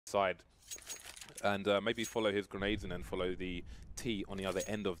side. And maybe follow his grenades and then follow the T on the other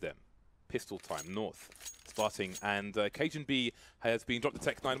end of them. Pistol time, North starting. And Cajun B has been dropped to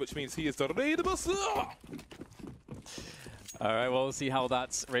Tech 9, which means he is the raid boss. All right, well, we'll see how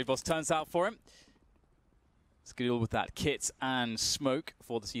that raid boss turns out for him. Skill with that kit and smoke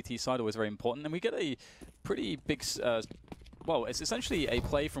for the CT side, always very important. And we get a pretty big... well, it's essentially a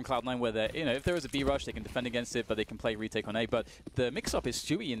play from Cloud9 where they're, if there is a B rush, they can defend against it, but they can play retake on A. But the mix-up is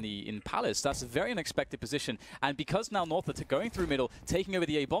Stewie in Palace. That's a very unexpected position. And because now North are going through middle, taking over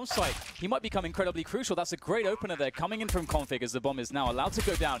the A bomb site, he might become incredibly crucial. That's a great opener there, coming in from config as the bomb is now allowed to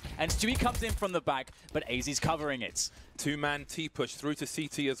go down. And Stewie comes in from the back, but AZ's covering it. Two-man T-push through to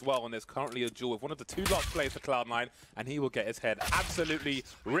CT as well, and there's currently a duel with one of the two last players for Cloud9, and he will get his head absolutely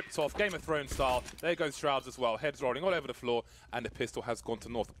ripped off, Game of Thrones style. There goes Shrouds as well, heads rolling all over the floor, and the pistol has gone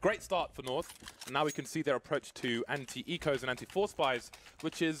to North. Great start for North, and now we can see their approach to anti-ecos and anti-force buys,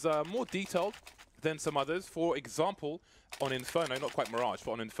 which is more detailed than some others. For example, on Inferno, not quite Mirage,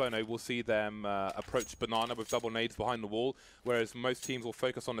 but on Inferno, we'll see them approach Banana with double nades behind the wall, whereas most teams will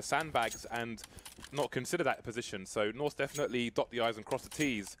focus on the sandbags and not consider that position. So North definitely dot the I's and cross the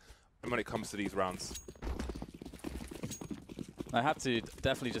T's when it comes to these rounds. I have to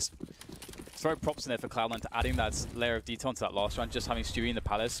definitely just throw props in there for Cloud9 to adding that layer of detail to that last round, just having Stewie in the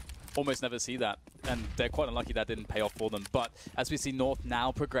Palace. Almost never see that, and they're quite unlucky that didn't pay off for them. But as we see North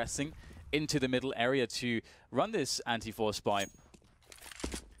now progressing into the middle area to run this anti-force spy,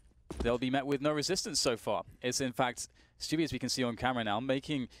 they'll be met with no resistance so far. It's in fact Stewie, as we can see on camera now,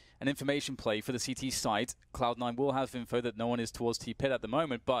 making an information play for the CT side. Cloud9 will have info that no one is towards T-Pit at the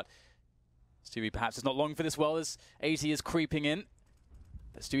moment, but Stewie perhaps is not long for this well as AZ is creeping in.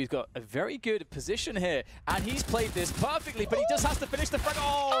 But Stewie's got a very good position here, and he's played this perfectly, but he just has to finish the frag.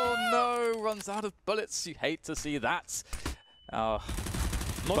 Oh no, runs out of bullets. You hate to see that. Not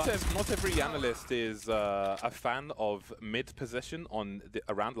every analyst is a fan of mid position on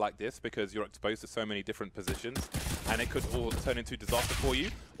a round like this, because you're exposed to so many different positions and it could all turn into disaster for you.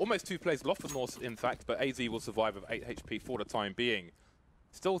 Almost 2 plays lost for North, in fact, but AZ will survive with 8 HP for the time being.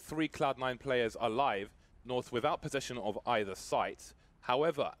 Still 3 Cloud9 players alive, North without possession of either site.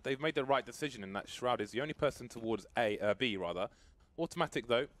 However, they've made the right decision in that Shroud is the only person towards B rather. Automatic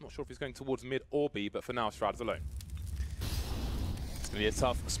though, not sure if he's going towards mid or B, but for now Shroud's alone. It's going to be a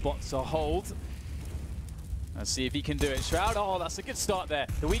tough spot to hold. Let's see if he can do it. Shroud, oh, that's a good start there.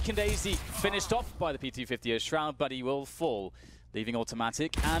 The weakened AZ finished off by the P250 as Shroud, but he will fall, leaving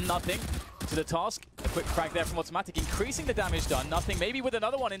Automatic and nothing to the task. A quick frag there from Automatic, increasing the damage done. Nothing, maybe with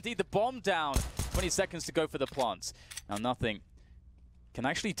another one. Indeed, the bomb down. 20 seconds to go for the plants. Now nothing can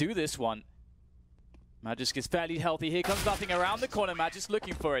actually do this one. Magisk is fairly healthy. Here comes nothing around the corner. Magisk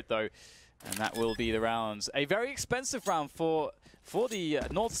looking for it though. And that will be the rounds. A very expensive round for the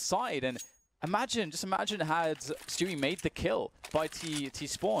North side. And just imagine had Stewie made the kill by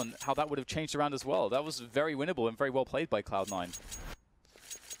T-Spawn, how that would have changed the round as well. That was very winnable and very well played by Cloud9.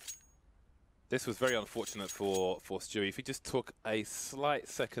 This was very unfortunate for Stewie. If he just took a slight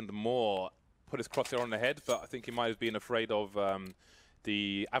second more, put his crosshair on the head, but I think he might have been afraid of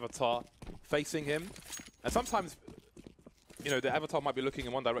the avatar facing him. And sometimes, the avatar might be looking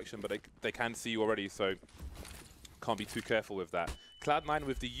in one direction, but they can see you already, so can't be too careful with that. Cloud9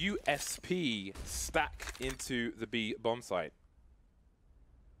 with the USP stack into the B bomb site.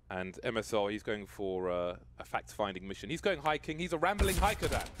 And MSL, he's going for a fact-finding mission. He's going hiking. He's a rambling hiker,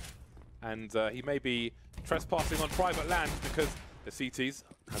 that. And he may be trespassing on private land because the CTs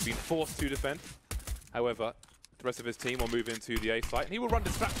have been forced to defend. However, the rest of his team will move into the A site, and he will run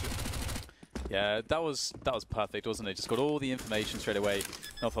distraction. Yeah, that was perfect, wasn't it? Just got all the information straight away.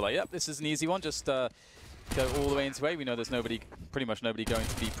 Not for like, yep, this is an easy one. Just go all the way into A. We know there's pretty much nobody going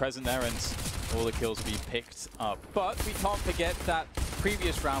to be present there, and all the kills will be picked up. But we can't forget that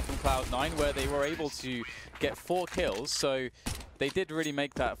previous round from Cloud9 where they were able to get 4 kills. So they did really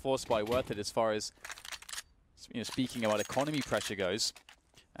make that force buy worth it as far as speaking about economy pressure goes.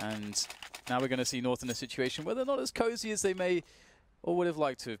 And now we're going to see North in a situation where they're not as cozy as they may or would have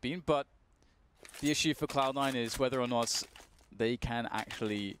liked to have been. But the issue for Cloud9 is whether or not they can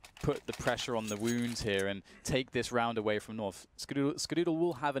actually put the pressure on the wounds here and take this round away from North. Skadoodle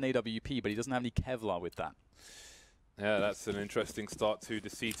will have an AWP, but he doesn't have any Kevlar with that. Yeah, that's an interesting start to the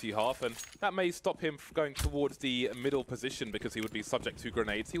CT half, and that may stop him going towards the middle position because he would be subject to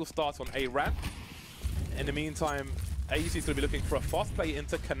grenades. He will start on A ramp. In the meantime, AZ is going to be looking for a fast play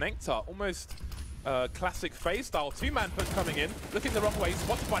into connector, almost classic phase style. 2-man push coming in, looking the wrong way,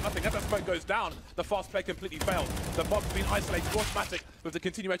 spotted by nothing. As that smoke goes down, the fast play completely failed. The bomb's been isolated, Automatic with the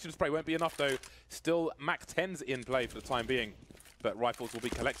continuation of spray. Won't be enough though. Still Mac 10's in play for the time being. but rifles will be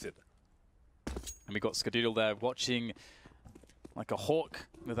collected. And we got Skadoodle there watching like a hawk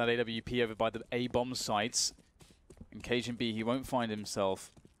with that AWP over by the A-bomb sites. In Cajun B, he won't find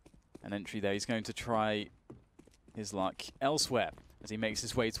himself an entry there. He's going to try his luck elsewhere as he makes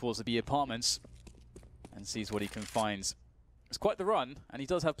his way towards the B apartments and sees what he can find. It's quite the run, and he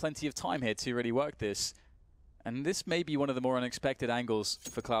does have plenty of time here to really work this. And this may be one of the more unexpected angles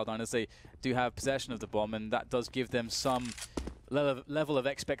for Cloud9 as they do have possession of the bomb, and that does give them some level of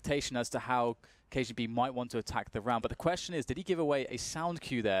expectation as to how KGB might want to attack the round. But the question is, did he give away a sound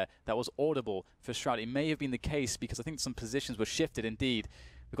cue there that was audible for Shroud? It may have been the case because I think some positions were shifted indeed.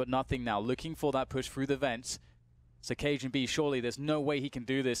 We've got nothing now, looking for that push through the vents. So KGB, surely there's no way he can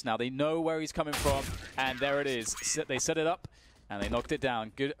do this now. They know where he's coming from, and there it is. They set it up, and they knocked it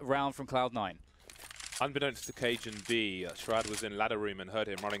down. Good round from Cloud9. Unbeknownst to Cajun B, Shroud was in ladder room and heard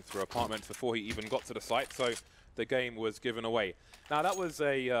him running through apartments before he even got to the site, so the game was given away. Now that was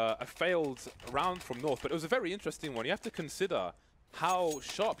a failed round from North, but it was a very interesting one. You have to consider how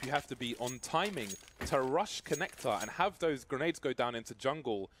sharp you have to be on timing to rush connector and have those grenades go down into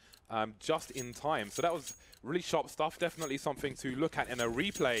jungle just in time. So that was really sharp stuff, definitely something to look at in a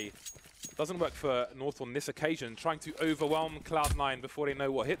replay. Doesn't work for North on this occasion, trying to overwhelm Cloud9 before they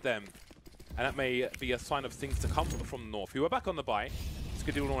know what hit them. And that may be a sign of things to come from North, who are back on the buy.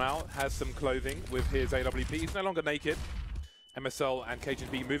 Skadoodle now has some clothing with his AWP. He's no longer naked. MSL and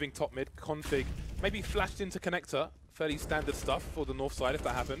KGB moving top mid. Config maybe flashed into connector. Fairly standard stuff for the North side if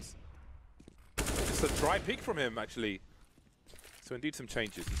that happens. Just a dry peek from him, actually. So indeed some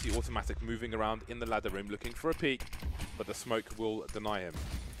changes. You see Automatic moving around in the ladder room looking for a peek, but the smoke will deny him.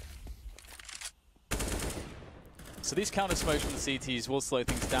 So these counter smokes from the CTs will slow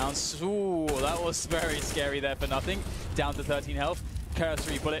things down. Ooh, that was very scary there for nothing. Down to 13 health.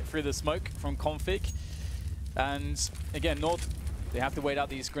 Cursory bullet through the smoke from Config. And again, North, they have to wait out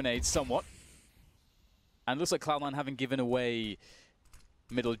these grenades somewhat. And it looks like Cloud9 haven't given away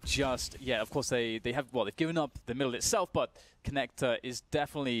middle just yet. Of course, they've given up the middle itself, but connector is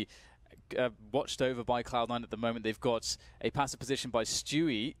definitely watched over by Cloud9 at the moment. They've got a passive position by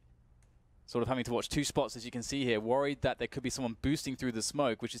Stewie, sort of having to watch two spots, as you can see here, worried that there could be someone boosting through the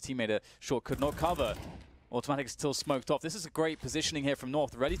smoke, which his teammate Short could not cover. Automatic still smoked off. This is a great positioning here from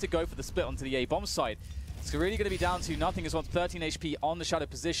North, ready to go for the split onto the A-bomb side. It's really going to be down to nothing as well. 13 HP on the shadow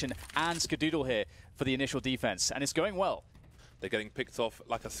position, and Skadoodle here for the initial defense, and it's going well. They're getting picked off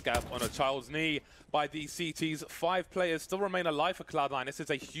like a scab on a child's knee by these CTs. 5 players still remain alive for Cloud9. This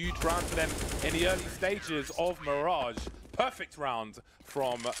is a huge round for them in the early stages of Mirage. Perfect round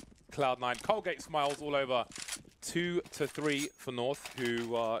from Cloud9. Colgate smiles all over. 2-3 for North,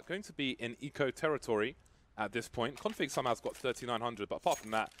 who are going to be in eco territory at this point. Config somehow's got 3,900, but apart from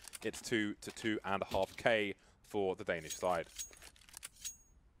that, it's 2 to 2.5K for the Danish side.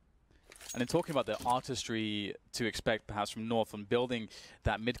 And in talking about the artistry to expect perhaps from North on building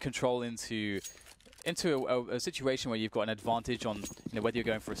that mid control into a situation where you've got an advantage on whether you're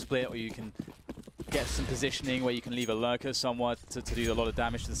going for a split or you can get some positioning where you can leave a lurker somewhat to do a lot of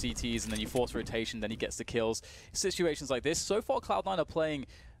damage to the CTs, and then you force rotation, then he gets the kills. Situations like this, so far Cloud9 are playing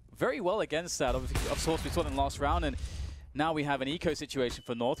very well against that. Of course, we saw in the last round, and now we have an eco situation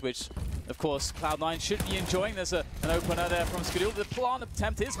for North, which, of course, Cloud9 should be enjoying. There's an opener there from Skadoodle. The plant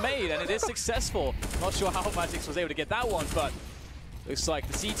attempt is made, and it is successful. Not sure how Magix was able to get that one, but looks like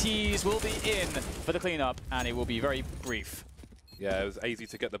the CTs will be in for the cleanup, and it will be very brief. Yeah, it was easy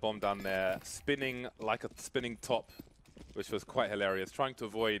to get the bomb down there, spinning like a spinning top, which was quite hilarious, trying to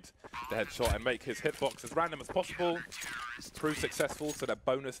avoid the headshot and make his hitbox as random as possible. Proved successful, so that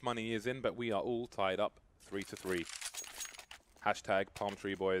bonus money is in, but we are all tied up 3-3. Hashtag palm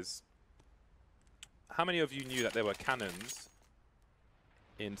tree boys. How many of you knew that there were cannons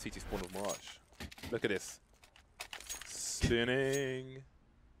in CT spawn of Mirage? Look at this. Spinning.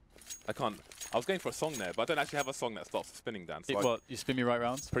 I was going for a song there, but I don't actually have a song that stops spinning, Dan. So What, you spin me right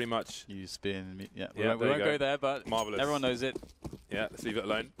round? Pretty much. You spin me, yeah. Yeah, we won't go there, but marvelous. Everyone knows it. Yeah, let's leave it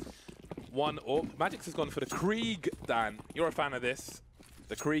alone. 1 or Magix has gone for the Krieg, Dan. You're a fan of this.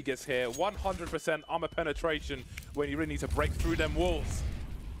 The Krieg is here. 100% armor penetration when you really need to break through them walls.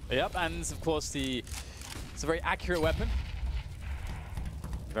 Yep, and of course it's a very accurate weapon.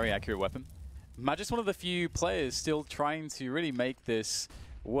 Very accurate weapon. Magic's one of the few players still trying to really make this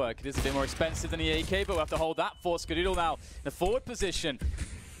work. It is a bit more expensive than the AK, but we'll have to hold that for Skadoodle now in a forward position.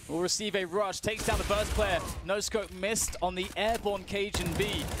 will receive a rush, takes down the first player. No scope missed on the airborne Cajun B.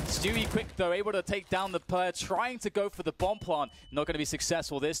 Stewie quick though, able to take down the player, trying to go for the bomb plant. Not going to be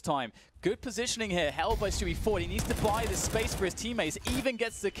successful this time. Good positioning here, held by Stewie forward. He needs to buy the space for his teammates. Even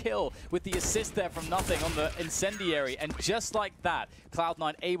gets the kill with the assist there from nothing on the incendiary. And just like that,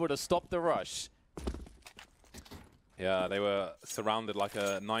 Cloud9 able to stop the rush. Yeah, they were surrounded like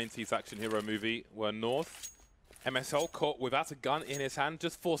a 90s action hero movie, where North, MSL caught without a gun in his hand,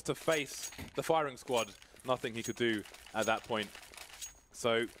 just forced to face the firing squad. Nothing he could do at that point.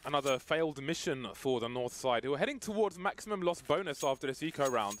 So another failed mission for the North side, who are heading towards maximum loss bonus after this eco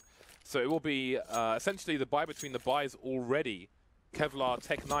round. So it will be essentially the buy between the buys already. Kevlar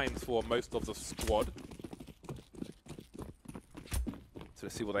Tech 9s for most of the squad. So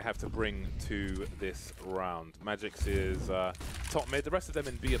let's see what they have to bring to this round. Magix is top mid, the rest of them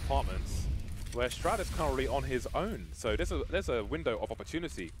in B apartments, where Stroud is currently on his own. So there's a window of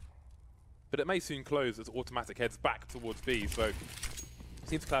opportunity. But it may soon close as Automatic heads back towards B. So it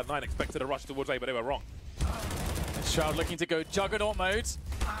seems Cloud9 expected a rush towards A, but they were wrong. Shroud looking to go Juggernaut mode.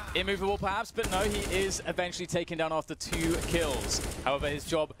 Immovable perhaps, but no, he is eventually taken down after 2 kills. However, his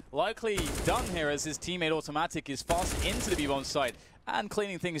job likely done here as his teammate Automatic is fast into the B-bomb site and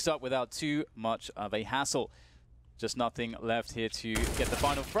cleaning things up without too much of a hassle. Just nothing left here to get the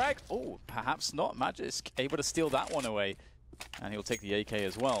final frag. Oh, perhaps not. Magisk able to steal that one away. And he'll take the AK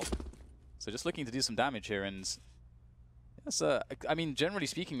as well. So just looking to do some damage here. And yes, I mean, generally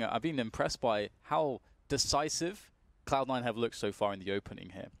speaking, I've been impressed by how decisive Cloud9 have looked so far in the opening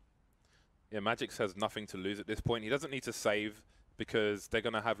here. Yeah, Magix has nothing to lose at this point. He doesn't need to save because they're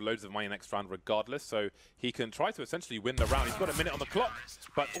going to have loads of money next round regardless, so he can try to essentially win the round. He's got a minute on the clock,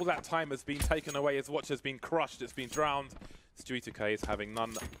 but all that time has been taken away. His watch has been crushed, it's been drowned. Stewie 2K is having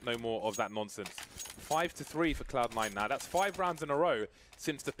no more of that nonsense. 5-3 for Cloud9 now. That's 5 rounds in a row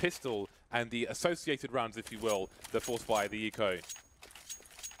since the pistol and the associated rounds, if you will, the forced by the eco.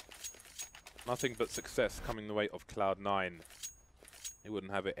 Nothing but success coming the way of Cloud9. He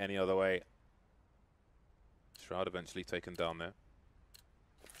wouldn't have it any other way. Shroud eventually taken down there.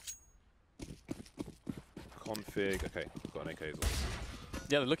 Config, okay, got an AK as well.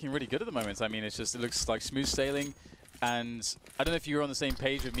 Yeah, they're looking really good at the moment. I mean, it looks like smooth sailing. And I don't know if you're on the same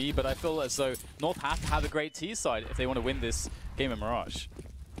page with me, but I feel as though North have to have a great T side if they want to win this game of Mirage.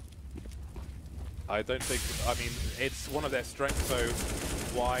 I don't think, I mean, it's one of their strengths, so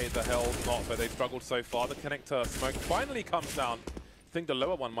why the hell not? But they've struggled so far. The connector smoke finally comes down. I think the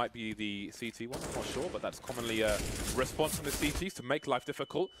lower one might be the CT one, I'm not sure, but that's commonly a response from the CTs to make life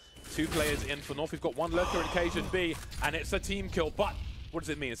difficult. 2 players in for North. We've got 1 lurker in Cajun B, and it's a team kill. But what does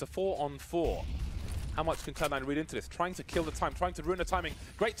it mean? It's a 4-on-4. How much can Cloud9 read into this? Trying to kill the time, trying to ruin the timing.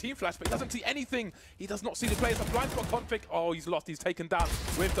 Great team flash, but he doesn't see anything. He does not see the players. A blind spot config. Oh, he's lost. He's taken down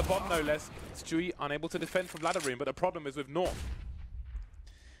with the bomb, no less. Stewie unable to defend from ladder room, but the problem is with North.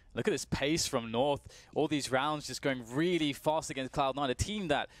 Look at this pace from North. All these rounds just going really fast against Cloud9, a team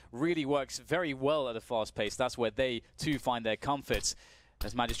that really works very well at a fast pace. That's where they, too, find their comfort.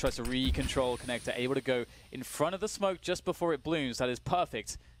 As Miage tries to re-control connector, able to go in front of the smoke just before it blooms. That is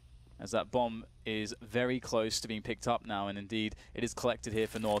perfect, as that bomb is very close to being picked up now. And indeed, it is collected here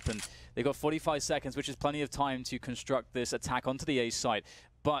for North. And they've got 45 seconds, which is plenty of time to construct this attack onto the A site.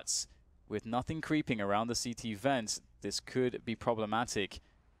 But with nothing creeping around the CT vents, this could be problematic.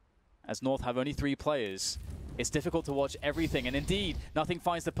 As North have only 3 players, it's difficult to watch everything. And indeed, nothing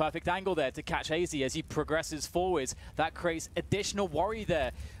finds the perfect angle there to catch AZ as he progresses forwards. That creates additional worry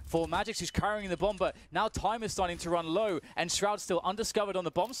there for Magix, who's carrying the bomb. But now time is starting to run low, and Shroud, still undiscovered on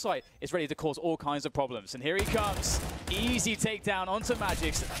the bomb site, is ready to cause all kinds of problems. And here he comes. Easy takedown onto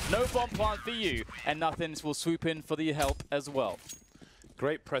Magix. No bomb plant for you, and nothing will swoop in for the help as well.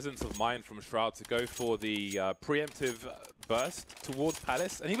 Great presence of mind from Shroud to go for the preemptive burst towards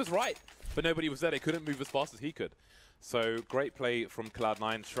Palace, and he was right, but nobody was there. They couldn't move as fast as he could. So great play from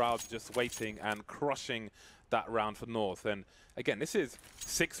Cloud9. Shroud just waiting and crushing that round for North. And again, this is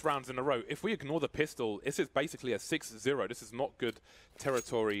 6 rounds in a row. If we ignore the pistol, this is basically a 6-0. This is not good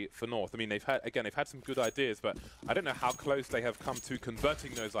territory for North. I mean, they've had some good ideas, but I don't know how close they have come to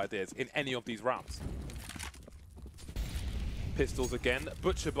converting those ideas in any of these rounds. Pistols again.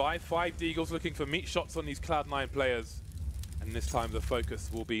 Butcher by 5 Deagles looking for meat shots on these Cloud9 players. And this time the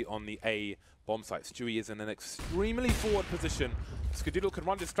focus will be on the A bomb site. Stewie is in an extremely forward position. Skadoodle can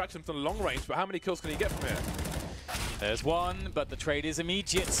run distractions from long range, but how many kills can he get from here? There's one, but the trade is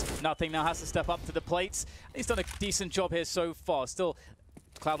immediate. Nothing now has to step up to the plates. He's done a decent job here so far. Still,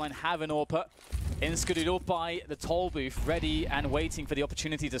 Cloud9 have an AWP. in Skadoodle by the toll booth, ready and waiting for the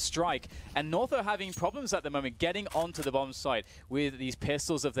opportunity to strike. And North are having problems at the moment getting onto the bomb site with these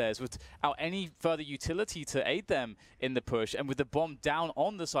pistols of theirs, without any further utility to aid them in the push. And with the bomb down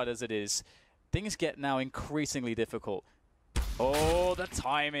on the side as it is, things get now increasingly difficult. Oh, the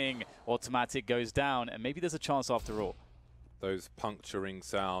timing. Automatic goes down, and maybe there's a chance after all. Those puncturing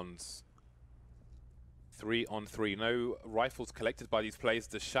sounds. 3 on 3. No rifles collected by these players.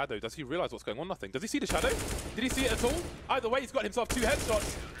 The Shadow, does he realize what's going on? Nothing. Does he see the Shadow? Did he see it at all? Either way, he's got himself 2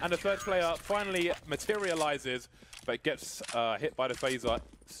 headshots, and the third player finally materializes, but gets hit by the phaser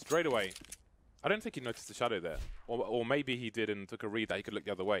straight away. I don't think he noticed the Shadow there. Or maybe he did and took a read that he could look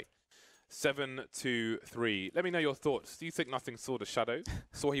the other way. 7-2-3. Let me know your thoughts. Do you think Nothing saw the Shadow?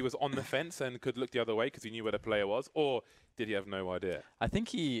 Saw he was on the fence and could look the other way because he knew where the player was? Or did he have no idea? I think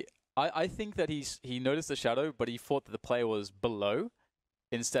I think that he noticed the Shadow, but he thought that the player was below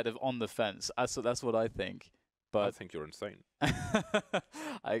instead of on the fence. That's what I think. But I think you're insane.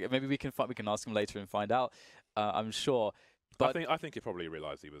 Maybe we can ask him later and find out. I'm sure. But I think he probably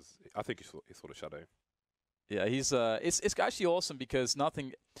realized he was. I think he saw the Shadow. Yeah, he's it's actually awesome because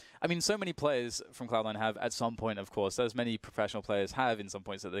Nothing. I mean, so many players from Cloud9 have at some point, of course, as many professional players have in some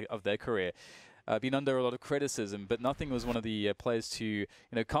points of their career, been under a lot of criticism. But Nothing was one of the players to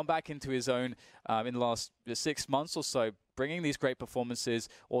come back into his own in the last 6 months or so, bringing these great performances.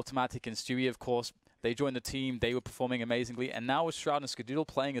 Automatic and Stewie, of course, they joined the team. They were performing amazingly, and now with Shroud and Skadoodle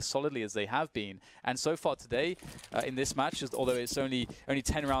playing as solidly as they have been. And so far today, in this match, although it's only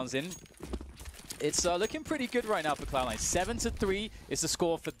 10 rounds in, it's looking pretty good right now for Cloud9. 7-3 is the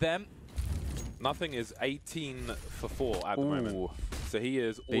score for them. Nothing is 18 for 4 at the moment. So he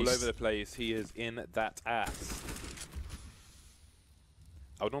is all over the place. He is in that ass.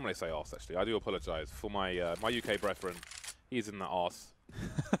 I would normally say arse, actually. I do apologize for my my UK brethren. He's in the arse.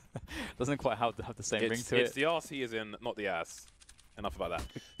 Doesn't quite have the same ring to it. It's the arse he is in, not the ass. Enough about that.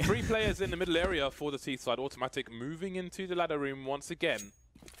 3 players in the middle area for the Seaside. Automatic moving into the ladder room once again.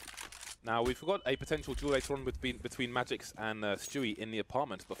 Now, we've got a potential duel later on between Magix and Stewie in the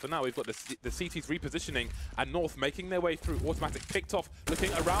apartment, but for now, we've got the CTs repositioning and North making their way through. Automatic picked off,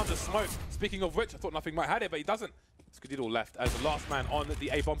 looking around the smoke. Speaking of which, I thought Nothing might have it, but he doesn't. Skadoodle left as the last man on the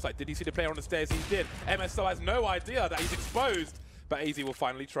A-bomb site. Did he see the player on the stairs? He did. MSO has no idea that he's exposed, but AZ will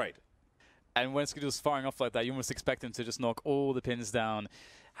finally trade. And when Skadoodle's firing off like that, you almost expect him to just knock all the pins down.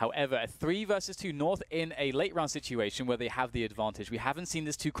 However, a 3 versus 2 North in a late round situation where they have the advantage. We haven't seen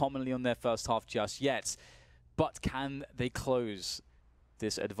this too commonly on their first half just yet, but can they close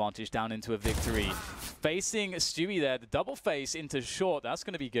this advantage down into a victory? Facing Stewie there, the double face into short, that's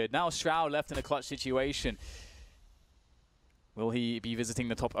going to be good. Now Shroud left in a clutch situation. Will he be visiting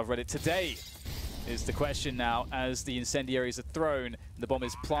the top of Reddit today? Is the question now as the incendiaries are thrown. The bomb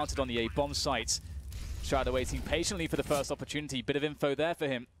is planted on the A-bomb site. Shroud waiting patiently for the first opportunity. Bit of info there for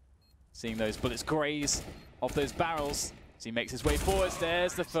him. Seeing those bullets graze off those barrels as he makes his way forwards.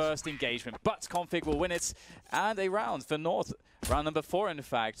 There's the first engagement. But Config will win it. And a round for North. Round number 4, in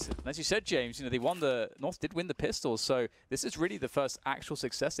fact. And as you said, James, they won North did win the pistols. So this is really the first actual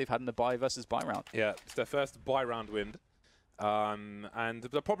success they've had in the buy versus buy round. Yeah, it's their first buy round win. And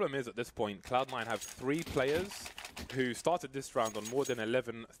the problem is, at this point, Cloud9 have 3 players who started this round on more than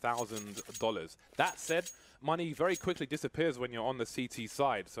 $11,000. That said, money very quickly disappears when you're on the CT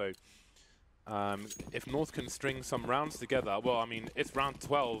side. So if North can string some rounds together, well, I mean, it's round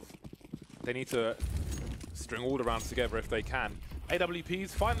 12. They need to string all the rounds together if they can.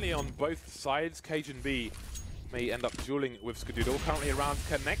 AWPs finally on both sides. Cajun B may end up dueling with Skadoodle. Currently around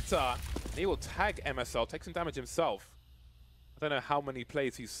Connector. He will tag MSL, take some damage himself. I don't know how many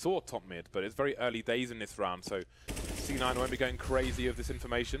plays he saw top mid, but it's very early days in this round, so C9 won't be going crazy with this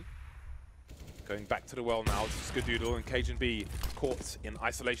information. Going back to the well now, Skadoodle and Cajun B caught in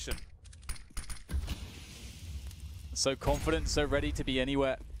isolation. So confident, so ready to be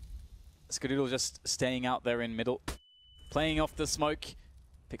anywhere. Skadoodle just staying out there in middle, playing off the smoke,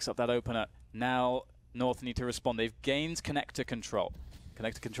 picks up that opener. Now North need to respond. They've gained connector control.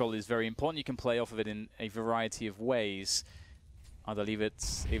 Connector control is very important. You can play off of it in a variety of ways. Either leave a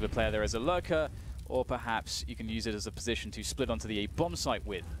player there as a lurker, or perhaps you can use it as a position to split onto the A-bomb site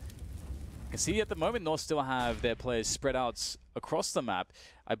with. You can see at the moment North still have their players spread out across the map.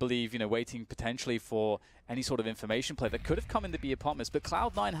 I believe, waiting potentially for any sort of information play that could have come in the B apartments, but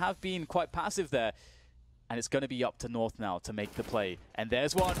Cloud9 have been quite passive there. And it's going to be up to North now to make the play. And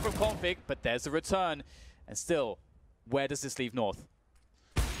there's one from Config, but there's the return. And still, where does this leave North?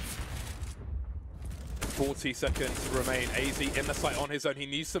 40 seconds remain. AZ in the site on his own. He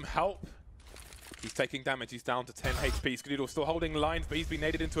needs some help. He's taking damage. He's down to 10 HP. Skadoodle still holding lines, but he's been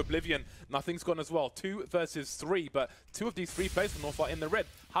naded into oblivion. Nothing's gone as well. 2 versus 3, but 2 of these 3 players from North are in the red.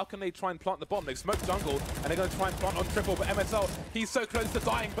 How can they try and plant the bomb? They've smoked jungle, and they're going to try and plant on triple, but MSL, he's so close to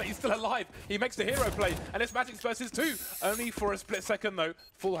dying, but he's still alive. He makes the hero play, and it's Magic's versus 2. Only for a split second, though.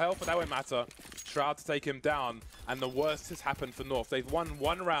 Full health, but that won't matter. Shroud to take him down, and the worst has happened for North. They've won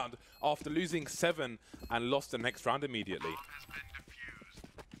 1 round after losing 7 and lost the next round immediately.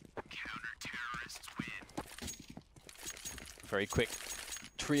 Very quick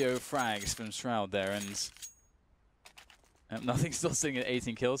trio frags from Shroud there, and nothing's still sitting at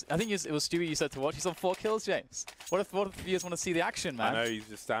 18 kills. I think it was Stewie you said to watch. He's on 4 kills, James. What if viewers want to see the action, man? I know, he's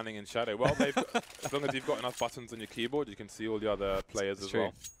just standing in shadow. Well, as long as you've got enough buttons on your keyboard, you can see all the other players as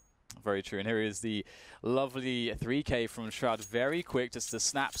well. Very true. And here is the lovely 3K from Shroud. Very quick, just the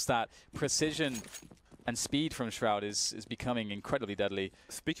snaps, that precision and speed from Shroud is becoming incredibly deadly.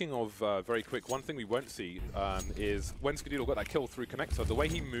 Speaking of very quick, one thing we won't see is when Skadoodle got that kill through connector, the way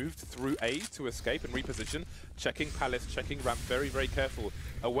he moved through A to escape and reposition, checking palace, checking ramp, very, very careful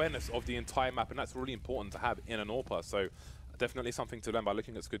awareness of the entire map, and that's really important to have in an AWPer. So definitely something to learn by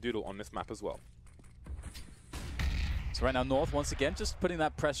looking at Skadoodle on this map as well. So right now North, once again, just putting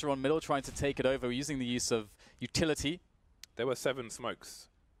that pressure on middle, trying to take it over, using the use of utility. There were 7 smokes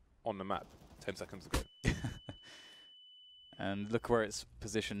on the map 10 seconds ago. And look where it's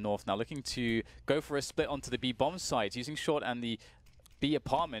positioned North now, looking to go for a split onto the B bomb side, using short and the B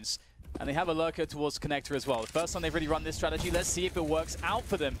apartments. And they have a lurker towards connector as well. The first time they've really run this strategy. Let's see if it works out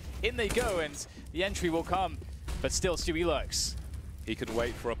for them. In they go, and the entry will come. But still, Stewie lurks. He can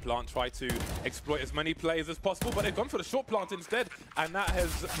wait for a plant, try to exploit as many players as possible, but they've gone for the short plant instead, and that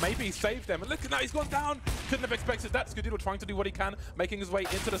has maybe saved them. And look at that, he's gone down. Couldn't have expected that. Skadoodle trying to do what he can, making his way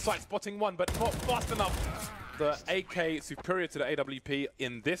into the site, spotting one, but not fast enough. The AK superior to the AWP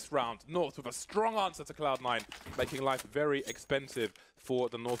in this round. North with a strong answer to Cloud9, making life very expensive for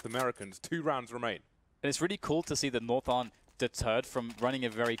the North Americans. 2 rounds remain. And it's really cool to see that North aren't deterred from running a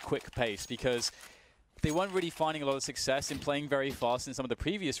very quick pace, because they weren't really finding a lot of success in playing very fast in some of the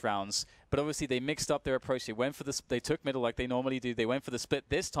previous rounds, but obviously they mixed up their approach. They went for they took middle like they normally do. They went for the split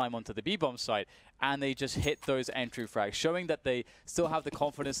this time onto the B-bomb site, and they just hit those entry frags, showing that they still have the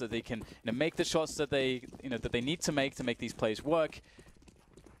confidence that they can make the shots that they need to make these plays work,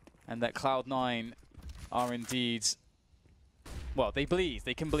 and that Cloud9 are indeed, well, they bleed.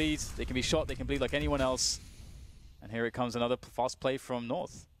 They can bleed. They can be shot. They can bleed like anyone else. And here it comes, another fast play from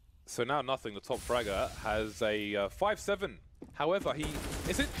North. So now Nothing, the top fragger, has a 5-7. However,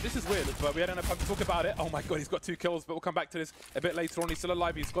 this is weird, but we hadn't enough time to talk about it. Oh my god, he's got 2 kills, but we'll come back to this a bit later on. He's still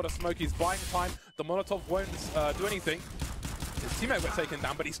alive, he's got a smoke, he's buying time. The Molotov won't do anything. His teammate got taken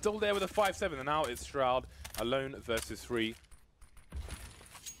down, but he's still there with a 5-7, and now it's Shroud alone versus 3.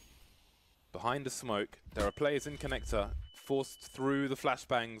 Behind the smoke, there are players in connector, forced through the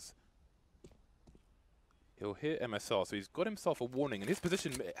flashbangs. He'll hit MSR, so he's got himself a warning. And his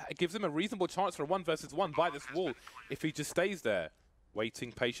position, it gives him a reasonable chance for a 1 versus 1 by this wall if he just stays there,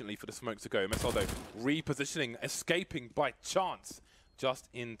 waiting patiently for the smoke to go. MSR, though, repositioning, escaping by chance, just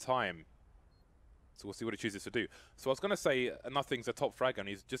in time. So we'll see what he chooses to do. So I was going to say Nothing's a top fragger, and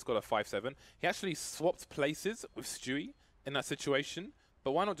he's just got a 5-7. He actually swapped places with Stewie in that situation,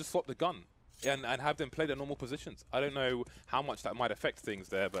 but why not just swap the gun and have them play their normal positions? I don't know how much that might affect things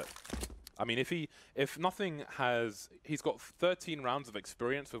there, but I mean, if Nothing he's got 13 rounds of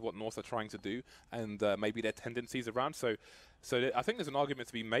experience with what North are trying to do, and maybe their tendencies around. So I think there's an argument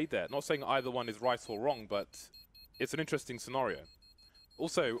to be made there. Not saying either one is right or wrong, but it's an interesting scenario.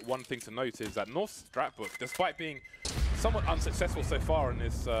 Also, one thing to note is that North's strat book, despite being somewhat unsuccessful so far in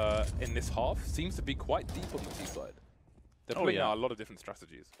this half, seems to be quite deep on the T side. They're playing out a lot of different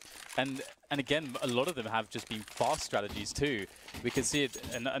strategies. And again, a lot of them have just been fast strategies too. We can see it,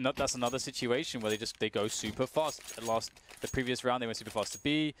 and that's another situation where they go super fast. The previous round they went super fast to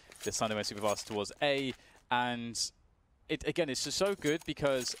B. This time they went super fast towards A. And again, it's just so good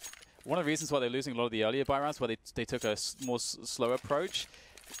because one of the reasons why they're losing a lot of the earlier buy rounds, where they took a more slow approach,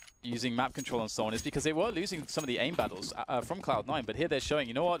 using map control and so on, is because they were losing some of the aim battles from Cloud9, but here they're showing,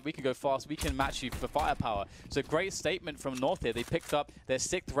 you know what, we can go fast, we can match you for firepower. So great statement from North here. They picked up their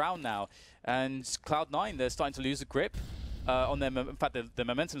 6th round now, and Cloud9, they're starting to lose a grip on them. In fact, the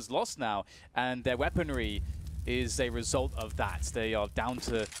momentum's lost now, and their weaponry is a result of that. They are down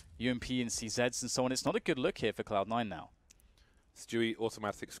to UMP and CZs and so on. It's not a good look here for Cloud9 now. Stewie,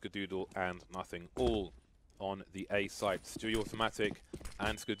 Automatic, Skadoodle, and Nothing, all on the A side. Stewie, Automatic,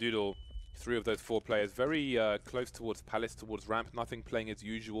 and Skadoodle, 3 of those 4 players, very close towards Palace, towards ramp. Nothing playing his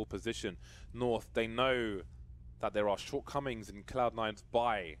usual position. North, they know that there are shortcomings in Cloud9's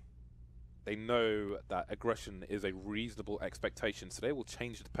buy they know that aggression is a reasonable expectation, so they will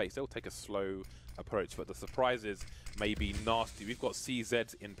change the pace. They'll take a slow approach, but the surprises may be nasty. We've got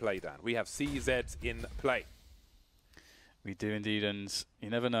CZs in play, Dan. We have CZs in play. We do indeed, and you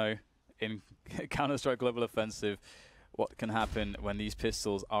never know in Counter-Strike Global Offensive what can happen when these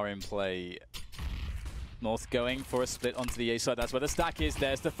pistols are in play. North going for a split onto the A side. That's where the stack is.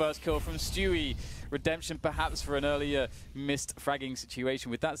 There's the first kill from Stewie. Redemption perhaps for an earlier missed fragging situation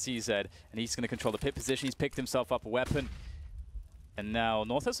with that CZ. And he's going to control the pit position. He's picked himself up a weapon. And now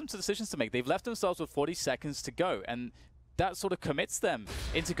North has some decisions to make. They've left themselves with 40 seconds to go. And that sort of commits them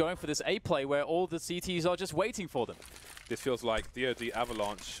into going for this A play where all the CTs are just waiting for them. This feels like DoD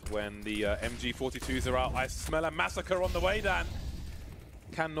Avalanche when the MG42s are out. I smell a massacre on the way, Dan.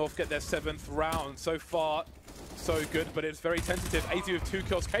 Can North get their 7th round? So far, so good, but it's very tentative. 80 with 2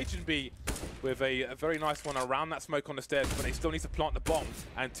 kills. KGB with a very nice one around that smoke on the stairs, but they still need to plant the bomb,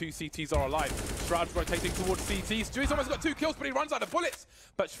 and 2 CTs are alive. Shroud's rotating towards CT. Stewie's almost got 2 kills, but he runs out of bullets.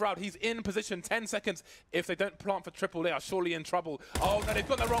 But Shroud, he's in position, 10 seconds. If they don't plant for triple, they are surely in trouble. Oh, no, they've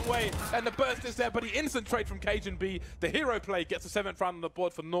gone the wrong way, and the burst is there, but the instant trade from KGB. The hero play gets the 7th round on the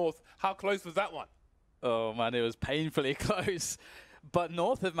board for North. How close was that one? Oh, man, it was painfully close. But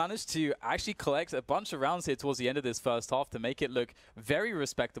North have managed to actually collect a bunch of rounds here towards the end of this first half to make it look very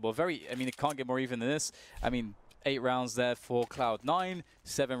respectable. I mean, it can't get more even than this. I mean, 8 rounds there for Cloud9,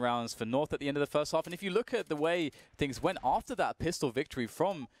 7 rounds for North at the end of the first half. And if you look at the way things went after that pistol victory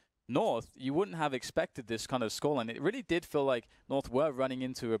from North, you wouldn't have expected this kind of scoreline. It really did feel like North were running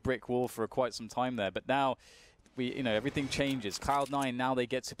into a brick wall for quite some time there. But now, everything changes. Cloud9, now they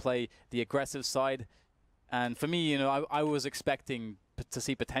get to play the aggressive side. And for me, I was expecting to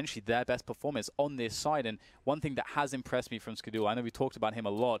see potentially their best performance on this side. And one thing that has impressed me from Skadoodle, I know we talked about him a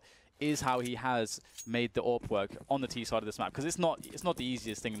lot, is how he has made the AWP work on the T side of this map. Because it's not the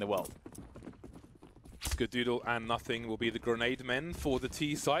easiest thing in the world. Skadoodle and Nothing will be the grenade men for the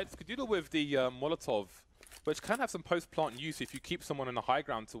T side. Skadoodle with the Molotov, which can have some post-plant use if you keep someone in the high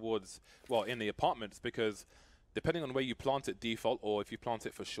ground towards, well, in the apartments, because depending on where you plant it default, or if you plant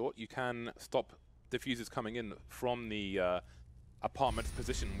it for short, you can stop diffusers coming in from the apartment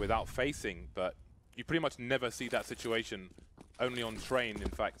position without facing, but you pretty much never see that situation, only on train, in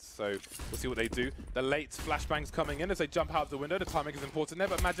fact, so we'll see what they do. The late flashbangs coming in as they jump out of the window. The timing is important there,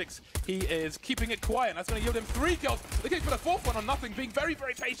 but Magic's, he is keeping it quiet, and that's going to yield him 3 kills. They go for the 4th one on Nothing, being very,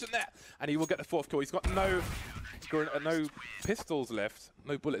 very patient there, and he will get the 4th kill. He's got no pistols left,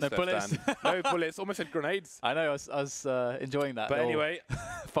 no bullets left, Dan. No bullets, almost had grenades. I know, I was enjoying that. But anyway,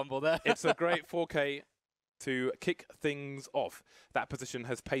 fumble there. It's a great 4K to kick things off. That position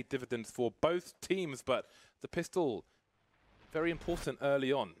has paid dividends for both teams, but the pistol, very important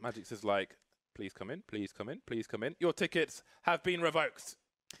early on. Magic says, like, please come in, please come in, please come in. Your tickets have been revoked.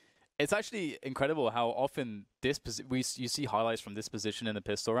 It's actually incredible how often you see highlights from this position in the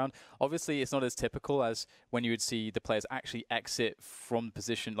pistol round. Obviously, it's not as typical as when you would see the players actually exit from the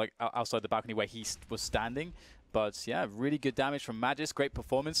position, like outside the balcony where he was standing. But yeah, really good damage from Magis, great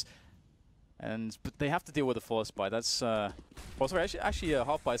performance. But they have to deal with a force buy. That's oh, sorry, actually a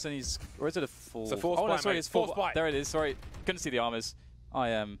half buy. So or is it a full? It's a force buy. No, sorry, mate. it's full buy. There it is. Sorry, couldn't see the armors. I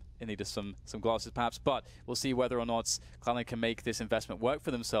am in need of some glasses perhaps, but we'll see whether or not Cloud9 can make this investment work for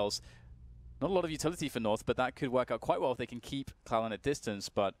themselves. Not a lot of utility for North, but that could work out quite well if they can keep Cloud9 at distance.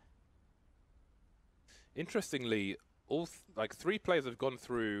 But interestingly, like 3 players have gone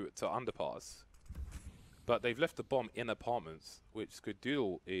through to underpass, but they've left the bomb in apartments, which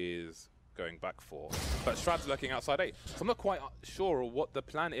Skadoodle is going back for. But Shroud's lurking outside A. So I'm not quite sure what the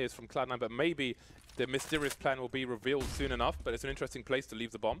plan is from Cloud9, but maybe the mysterious plan will be revealed soon enough. But it's an interesting place to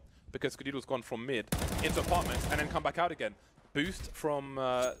leave the bomb, because Skadoodle's gone from mid into apartments and then come back out again. Boost from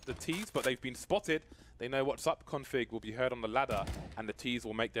the T's, but they've been spotted. They know what's up. Config will be heard on the ladder, and the T's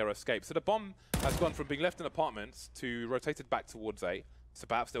will make their escape. So the bomb has gone from being left in apartments to rotated back towards A. So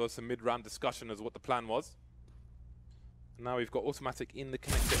perhaps there was some mid-round discussion as what the plan was. Now we've got automatic in the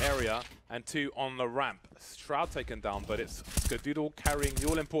connector area and 2 on the ramp. Shroud taken down, but it's Skadoodle carrying the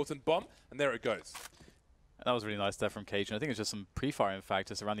all-important bomb, and there it goes. That was really nice there from Cage. I think it's just some pre-fire, in fact,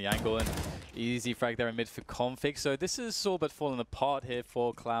 just around the angle, and easy frag there in mid for Config. So this is all but falling apart here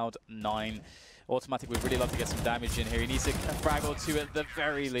for Cloud9. Automatic would really love to get some damage in here. He needs a frag or 2 at the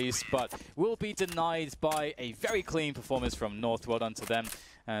very least, but will be denied by a very clean performance from North. Well done to them,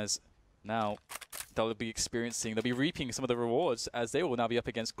 as now they'll be reaping some of the rewards as they will now be up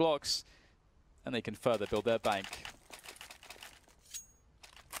against Glocks, and they can further build their bank.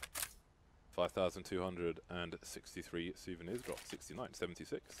 5,263 souvenirs dropped, 69,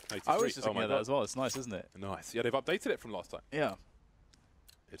 76, 83. I was just looking at that as well. It's nice, isn't it? Nice. Yeah, they've updated it from last time. Yeah.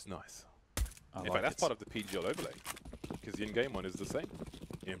 It's nice. In fact, that's part of the PGL overlay, because the in-game one is the same.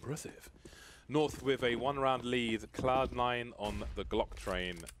 Impressive. North with a 1-round lead, Cloud9 on the Glock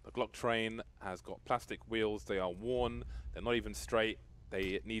train. The Glock train has got plastic wheels, they are worn, they're not even straight,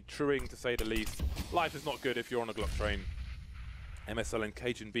 they need truing to say the least. Life is not good if you're on a Glock train. MSL and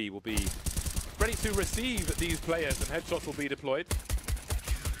Cajun B will be ready to receive these players, and headshots will be deployed.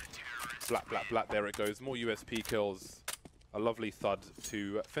 Blat, blat, blat, there it goes. More USP kills. A lovely thud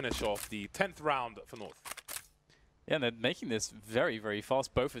to finish off the 10th round for North. Yeah, and they're making this very, very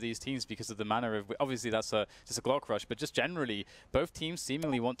fast, both of these teams, because of the manner of... Obviously, that's just a Glock rush, but just generally, both teams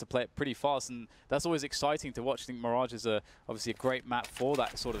seemingly want to play it pretty fast, and that's always exciting to watch. I think Mirage is obviously a great map for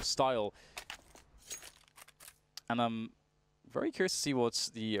that sort of style. And I'm very curious to see what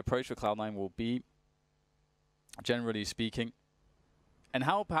the approach for Cloud9 will be, generally speaking, and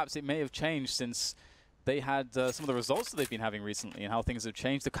how perhaps it may have changed since they had some of the results that they've been having recently, and how things have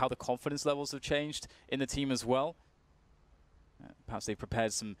changed, how the confidence levels have changed in the team as well. Perhaps they've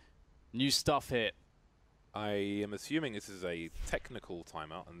prepared some new stuff here. I am assuming this is a technical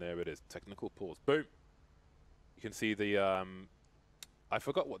timeout, and there it is. Technical pause. Boom. You can see the... I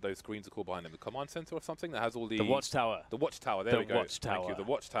forgot what those screens are called behind them. The command center or something that has all the... The watchtower. The watchtower. There we go. Watchtower. Thank you. The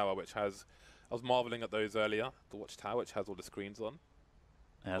watchtower, which has... I was marveling at those earlier. The watchtower, which has all the screens on.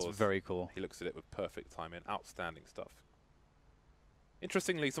 Yeah, that's very cool. He looks at it with perfect timing. Outstanding stuff.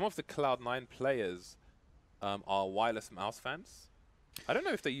 Interestingly, some of the Cloud9 players are wireless mouse fans. I don't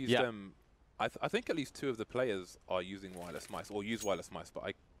know if they use them. I think at least 2 of the players are using wireless mice, or use wireless mice,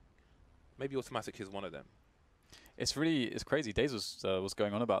 but maybe Automatic is one of them. It's crazy. Days was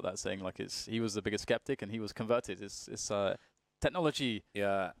going on about that, saying like he was the biggest skeptic and he was converted. It's technology.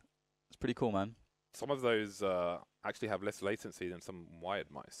 Yeah, it's pretty cool, man. Some of those actually have less latency than some wired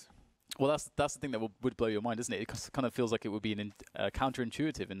mice. Well, that's the thing that would blow your mind, isn't it? It kind of feels like it would be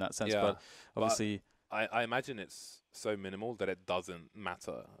counterintuitive in that sense, but obviously... I imagine it's so minimal that it doesn't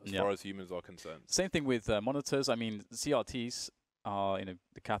matter as far as humans are concerned. Same thing with monitors. I mean, CRTs are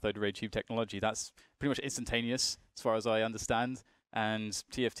the cathode ray tube technology. That's pretty much instantaneous as far as I understand. And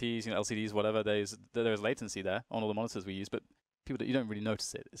TFTs, LCDs, whatever, there's latency there on all the monitors we use, but you don't really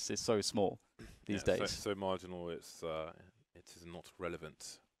notice it. It's so small these days. So marginal. It is not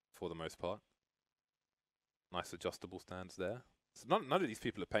relevant for the most part. Nice adjustable stands there. So none of these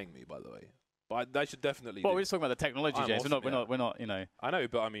people are paying me, by the way. But they should definitely. Well, we're just talking about the technology, James. Awesome, we're not. I know,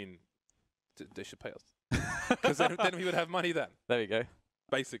 but I mean, they should pay us because then we would have money then. There we go.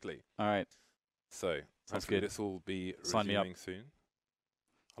 Basically. All right. So hopefully this will be resuming soon.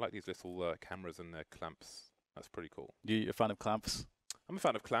 I like these little cameras and their clamps. That's pretty cool. You a fan of clamps? I'm a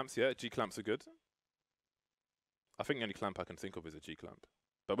fan of clamps. Yeah, G clamps are good. I think the only clamp I can think of is a G clamp.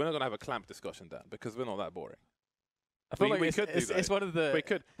 But we're not gonna have a clamp discussion, Dan, because we're not that boring. I feel like it's one of the... We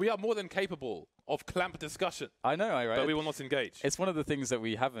could. We are more than capable of clamp discussion. I know, right? But we will not engage. It's one of the things that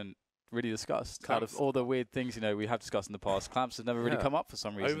we haven't really discussed. Out of all the weird things, we have discussed in the past, clamps have never really come up for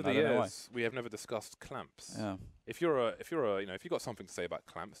some reason. Over the years, we have never discussed clamps. Yeah. If you've got something to say about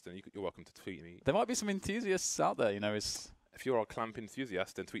clamps, then you're welcome to tweet me. There might be some enthusiasts out there, If you're a clamp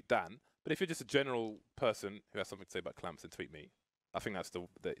enthusiast, then tweet Dan. But if you're just a general person who has something to say about clamps, then tweet me. I think that's the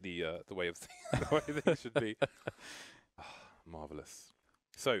way of the way things should be. Marvelous.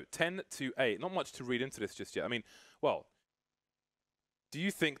 So 10-8. Not much to read into this just yet. I mean, well, do you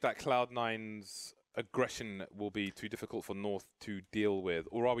think that Cloud9's aggression will be too difficult for North to deal with,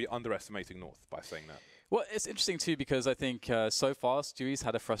 or are we underestimating North by saying that? Well, it's interesting too because I think so far Stewie's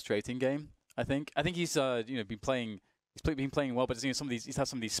had a frustrating game. I think he's been playing. He's been playing well, but he's had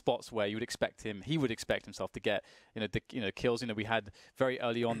some of these spots where he would expect himself to get kills. We had very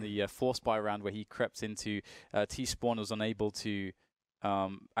early on the force buy round where he crept into T-spawn, was unable to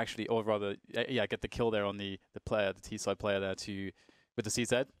get the kill there on the T-side player there with the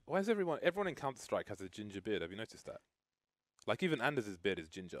CZ. Why is everyone in Counter-Strike has a ginger beard? Have you noticed that? Like even Anders' beard is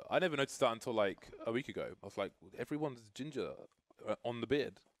ginger. I never noticed that until like a week ago. I was like, everyone's ginger on the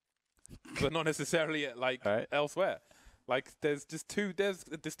beard, but not necessarily elsewhere. Like there's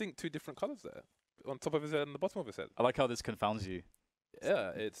a distinct 2 different colors there, on top of his head and the bottom of his head. I like how this confounds you. Yeah,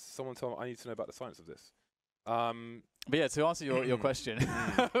 it's someone told me I need to know about the science of this. But yeah, to answer your question,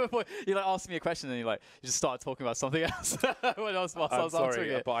 you asked me a question and you just started talking about something else. When I was answering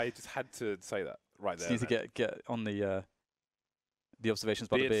it. But I just had to say that right there. Just need to get on the observations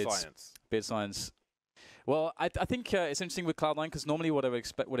about the beards. Science. Beard science. Well, I think it's interesting with Cloud9 because normally what I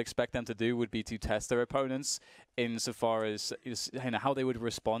would expect them to do would be to test their opponents insofar as how they would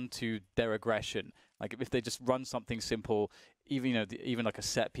respond to their aggression. Like if they just run something simple, even even like a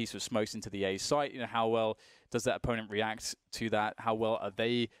set piece of smokes into the A site, how well does that opponent react to that? How well are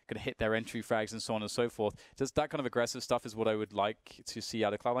they going to hit their entry frags and so on and so forth? Just that kind of aggressive stuff is what I would like to see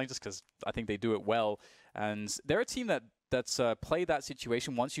out of Cloud9, just because I think they do it well, and they're a team that's played that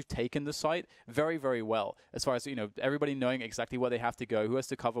situation once you've taken the site very, very well. As far as, everybody knowing exactly where they have to go, who has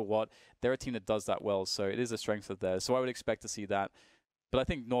to cover what, they're a team that does that well. So it is a strength of theirs. So I would expect to see that. But I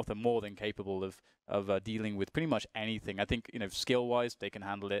think North are more than capable of dealing with pretty much anything. I think, skill-wise, they can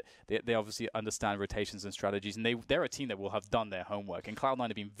handle it. They obviously understand rotations and strategies, and they're a team that will have done their homework. And Cloud9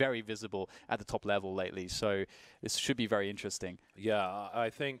 have been very visible at the top level lately, so this should be very interesting. Yeah, I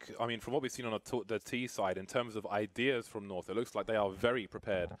think, from what we've seen on the T side, in terms of ideas from North, it looks like they are very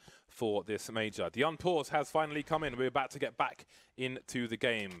prepared for this major. The unpause has finally come in. We're about to get back into the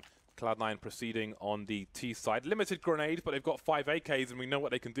game. Cloud9 proceeding on the T side. Limited grenade, but they've got 5 AKs, and we know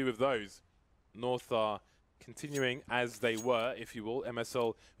what they can do with those. North are continuing as they were, if you will.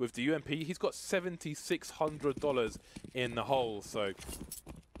 MSL with the UMP. He's got $7,600 in the hole, so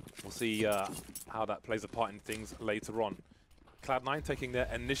we'll see how that plays a part in things later on. Cloud9 taking their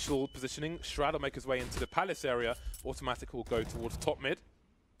initial positioning. Shroud will make his way into the Palace area. Automatic will go towards top mid.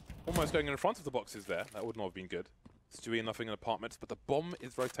 Almost going in front of the boxes there. That would not have been good. Stewie nothing in apartments, but the bomb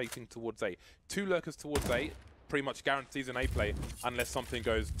is rotating towards A. 2 lurkers towards A, pretty much guarantees an A play unless something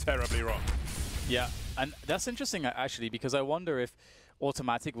goes terribly wrong. Yeah, and that's interesting actually, because I wonder if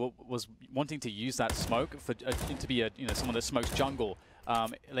Automatic was wanting to use that smoke to be someone that smokes jungle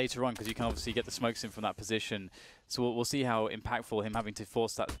later on, because you can obviously get the smokes in from that position. So we'll see how impactful him having to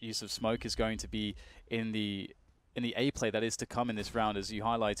force that use of smoke is going to be in the A play that is to come in this round, as you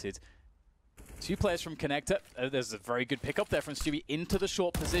highlighted. 2 players from Connector. There's a very good pickup there from Stewie into the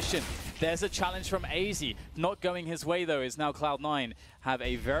short position. There's a challenge from AZ. Not going his way, though, is now Cloud9 have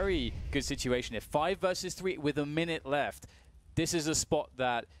a very good situation here. 5 versus 3 with a minute left. This is a spot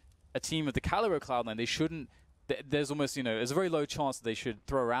that a team of the caliber of Cloud9, they shouldn't... There's almost, there's a very low chance that they should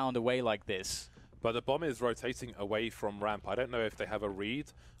throw around away like this. But the bomb is rotating away from ramp. I don't know if they have a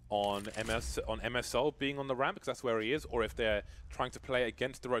read on MSL being on the ramp, because that's where he is, or if they're trying to play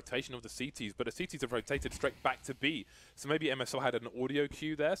against the rotation of the CTs. But the CTs have rotated straight back to B. So maybe MSL had an audio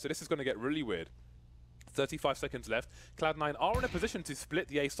cue there. So this is going to get really weird. 35 seconds left. Cloud9 are in a position to split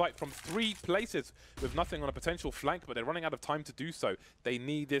the A site from 3 places with nothing on a potential flank, but they're running out of time to do so. They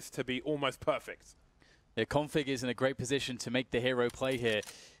need this to be almost perfect. Yeah, Config is in a great position to make the hero play here.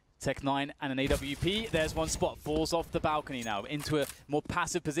 Tech9 and an AWP. There's one spot. Falls off the balcony now into a more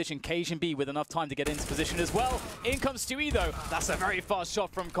passive position. Cajun B with enough time to get into position as well. In comes Stewie, though. That's a very fast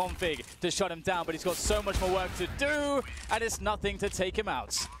shot from Config to shut him down, but he's got so much more work to do, and it's nothing to take him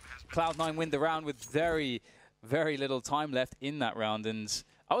out. Cloud9 win the round with very, very little time left in that round, and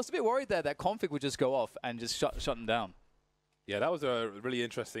I was a bit worried there that Config would just go off and just shut him down. Yeah, that was a really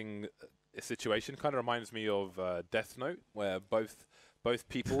interesting situation. Kind of reminds me of Death Note, where both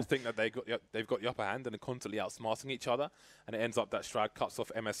people think that they've got the upper hand and are constantly outsmarting each other, and it ends up that Shroud cuts off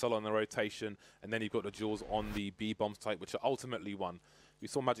MSL on the rotation, and then you've got the duels on the B bomb site, which are ultimately won. We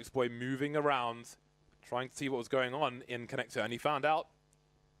saw Magic's boy moving around, trying to see what was going on in Connector, and he found out.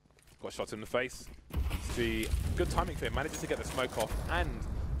 Got shot in the face. Good timing for him, manages to get the smoke off and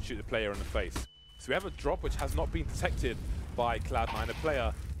shoot the player in the face. So we have a drop which has not been detected by Cloud9, a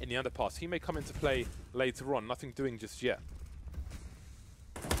player in the underpass. He may come into play later on, nothing doing just yet.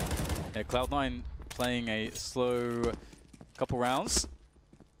 Yeah, Cloud9 playing a slow couple rounds.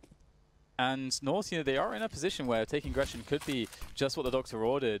 And North, they are in a position where taking aggression could be just what the Doctor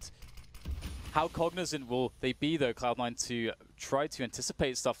ordered. How cognizant will they be, though, Cloud9, to try to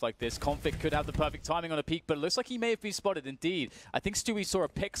anticipate stuff like this? Config could have the perfect timing on a peak, but it looks like he may have been spotted indeed. I think Stewie saw a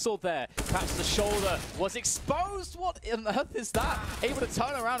pixel there. Perhaps the shoulder was exposed. What on earth is that? Able to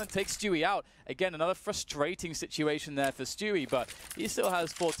turn around and take Stewie out. Again, another frustrating situation there for Stewie, but he still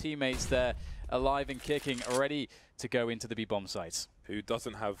has 4 teammates there alive and kicking, ready to go into the B-bomb site. Who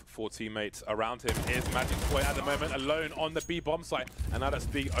doesn't have 4 teammates around him is Magic's boy at the moment, alone on the B-bomb site. And now that's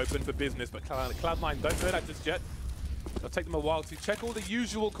B open for business, but Cloud9 don't know that just yet. It'll take them a while to check all the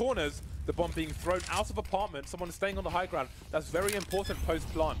usual corners. The bomb being thrown out of apartment, someone staying on the high ground. That's very important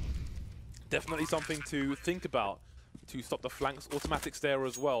post-plant. Definitely something to think about to stop the flanks. Automatics there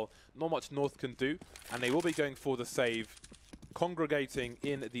as well. Not much North can do, and they will be going for the save, congregating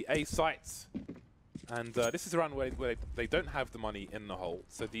in the A sites. And this is around where they don't have the money in the hole,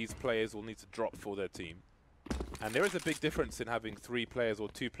 so these players will need to drop for their team. And there is a big difference in having 3 players or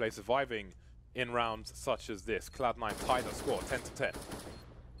 2 players surviving in rounds such as this. Cloud9 tied the score 10-10.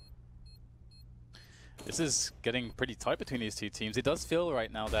 This is getting pretty tight between these two teams. It does feel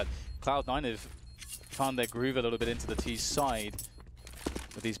right now that Cloud9 have found their groove a little bit into the T side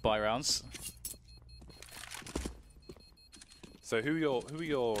with these buy rounds. So who are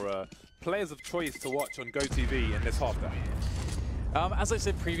your players of choice to watch on GoTV in this half then? As I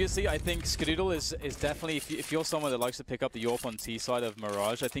said previously, I think Skadoodle is definitely, if you're someone that likes to pick up the AWP on T side of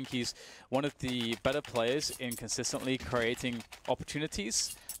Mirage, I think he's one of the better players in consistently creating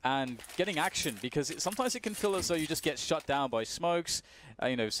opportunities and getting action, because sometimes it can feel as though you just get shut down by smokes,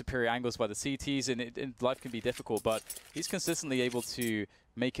 you know, superior angles by the CTs, and life can be difficult, but he's consistently able to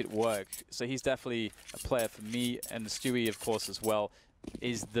make it work. So he's definitely a player for me, and Stewie, of course, as well,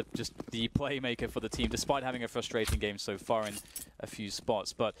 is just the playmaker for the team, despite having a frustrating game so far in a few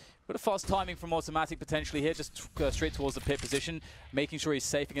spots. But got a fast timing from Automatic potentially here, just straight towards the pit position, making sure he's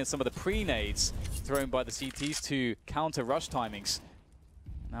safe against some of the pre-nades thrown by the CTs to counter rush timings.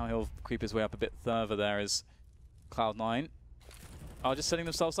 Now he'll creep his way up a bit further there as Cloud9 are just setting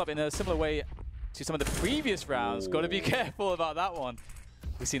themselves up in a similar way to some of the previous rounds. Got to be careful about that one.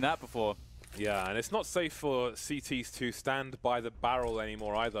 We've seen that before. Yeah, and it's not safe for CTs to stand by the barrel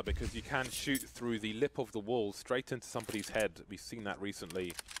anymore either, because you can shoot through the lip of the wall straight into somebody's head. We've seen that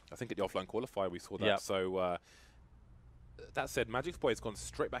recently. I think at the offline qualifier we saw that. Yep. So that said, Magic's boy has gone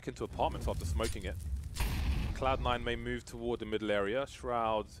straight back into apartments after smoking it. Cloud9 may move toward the middle area.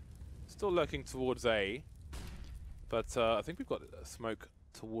 Shroud still lurking towards A. But I think we've got a smoke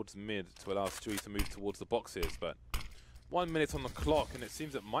towards mid to allow Stewie to move towards the boxes. But 1 minute on the clock, and it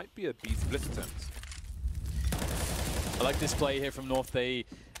seems it might be a B split attempt. I like this play here from North.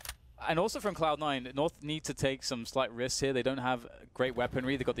 And also from Cloud9, North need to take some slight risks here. They don't have great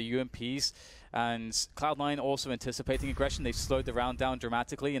weaponry. They've got the UMPs. And Cloud9 also anticipating aggression. They've slowed the round down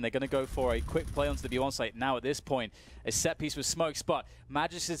dramatically, and they're going to go for a quick play onto the B1 site. Now, at this point, a set piece with smokes, but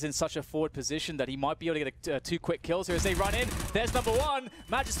Magis is in such a forward position that he might be able to get 2 quick kills here as they run in. There's number 1.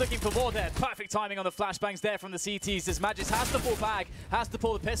 Magis looking for more there. Perfect timing on the flashbangs there from the CTs as Magis has to pull back, has to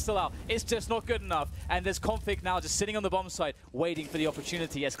pull the pistol out. It's just not good enough. And there's Config now just sitting on the bomb site, waiting for the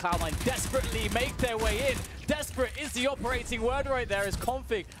opportunity as Cloud9 desperately make their way in. Desperate is the operating word right there as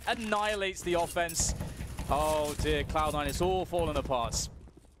Config annihilates the offense. Oh dear, Cloud9, it's all falling apart.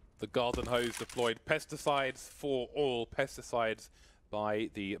 The garden hose deployed. Pesticides for all. Pesticides by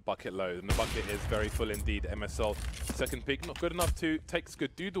the bucket load. And the bucket is very full indeed. MSL second peak, not good enough to take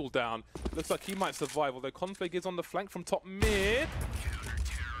Skadoodle down. Looks like he might survive, although Config is on the flank from top mid.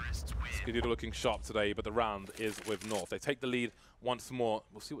 Skadoodle looking sharp today, but the round is with North. They take the lead once more.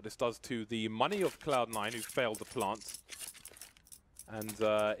 We'll see what this does to the money of Cloud9, who failed the plant. And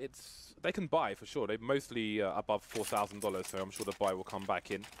they can buy for sure. They're mostly above $4,000, so I'm sure the buy will come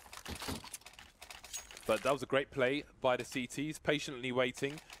back in. But that was a great play by the CTs, patiently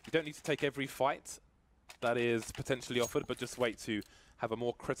waiting. You don't need to take every fight that is potentially offered, but just wait to have a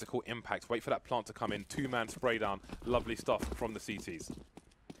more critical impact. Wait for that plant to come in. 2-man spray down. Lovely stuff from the CTs.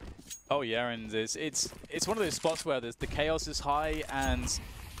 Oh yeah, and it's one of those spots where the chaos is high and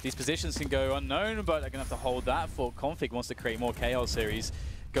these positions can go unknown, but they're going to have to hold that for Config wants to create more chaos here. He's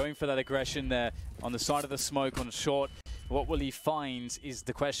going for that aggression there on the side of the smoke on short. What will he find is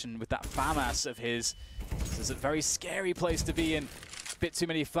the question with that FAMAS of his. This is a very scary place to be in. A bit too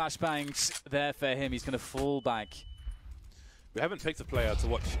many flashbangs there for him. He's going to fall back. We haven't picked a player to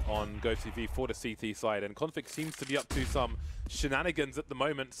watch on GoTV for the CT side, and Config seems to be up to some shenanigans at the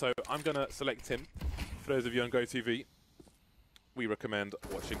moment, so I'm going to select him. For those of you on GoTV, we recommend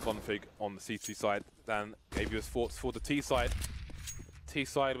watching Config on the CT side. Dan gave you his thoughts for the T side. T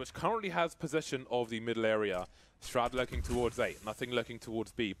side, which currently has possession of the middle area. Shroud lurking towards A, nothing lurking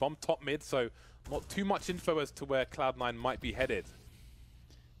towards B. Bomb top mid, so not too much info as to where Cloud9 might be headed.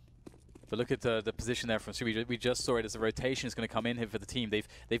 But look at the position there from Stewie. We just saw it as the rotation is going to come in here for the team.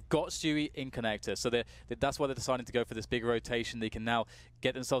 They've got Stewie in connector, so that's why they're deciding to go for this big rotation. They can now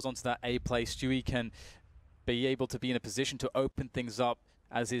get themselves onto that A play. Stewie can be able to be in a position to open things up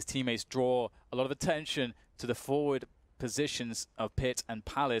as his teammates draw a lot of attention to the forward positions of Pit and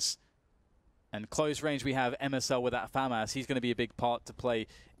Palace. And close range, we have MSL with that FAMAS. He's going to be a big part to play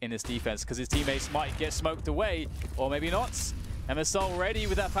in this defense because his teammates might get smoked away, or maybe not. MSL ready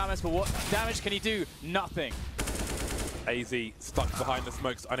with that FAMAS, but what damage can he do? Nothing. AZ stuck behind the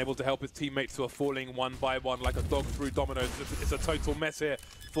smokes, unable to help his teammates who are falling one by one like a dog through dominoes. It's a total mess here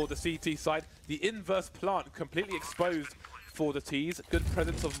for the CT side. The inverse plant completely exposed for the T's. Good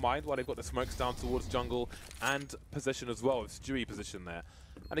presence of mind while they've got the smokes down towards jungle and position as well, with Stewie position there.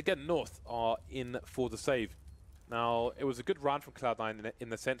 And again, North are in for the save. Now, it was a good round from Cloud9 in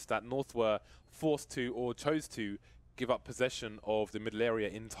the sense that North were forced to, or chose to, give up possession of the middle area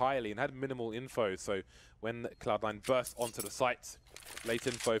entirely and had minimal info. So when Cloud9 burst onto the site, late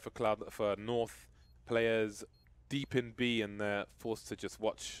info for North players deep in B, and they're forced to just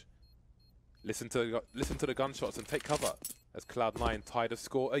watch, listen to the gunshots and take cover as Cloud9 tied a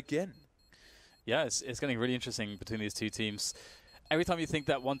score again. Yeah, it's getting really interesting between these two teams. Every time you think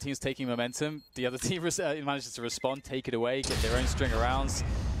that one team's taking momentum, the other team manages to respond, take it away, get their own string of rounds.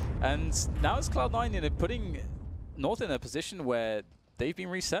 And now it's Cloud9 putting North in a position where they've been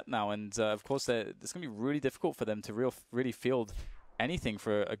reset now. And of course, it's going to be really difficult for them to really field anything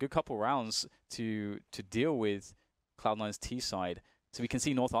for a good couple rounds to deal with Cloud9's T side. So we can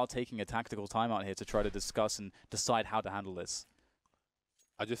see North are taking a tactical timeout here to try to discuss and decide how to handle this.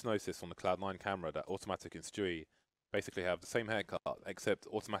 I just noticed this on the Cloud9 camera that Automatic and Stewie basically have the same haircut, except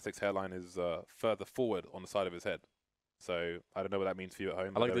Automatic's hairline is further forward on the side of his head. So I don't know what that means for you at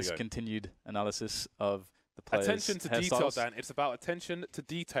home. I like this continued analysis of the players' attention to detail, Dan. It's about attention to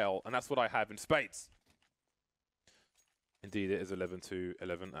detail, and that's what I have in spades. Indeed, it is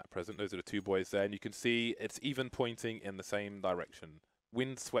 11-11 at present. Those are the two boys there, and you can see it's even pointing in the same direction.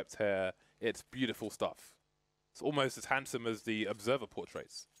 Wind-swept hair. It's beautiful stuff. It's almost as handsome as the Observer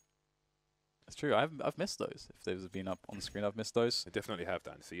portraits. That's true. I've missed those. If those have been up on the screen, I've missed those. I definitely have,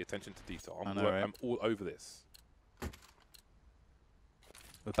 Dan. See, attention to detail. I'm all over this.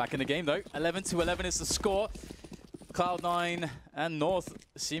 We're back in the game, though. 11-11 is the score. Cloud9 and North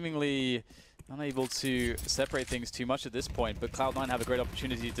seemingly unable to separate things too much at this point, but Cloud9 have a great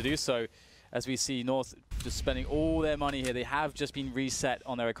opportunity to do so. As we see North just spending all their money here. They have just been reset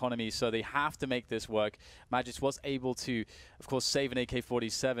on their economy, so they have to make this work. Miage was able to, of course, save an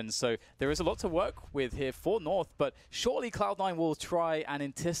AK-47, so there is a lot to work with here for North, but surely Cloud9 will try and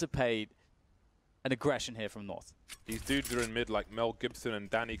anticipate an aggression here from North. These dudes are in mid like Mel Gibson and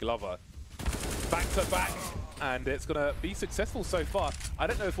Danny Glover. Back to back, and it's going to be successful so far. I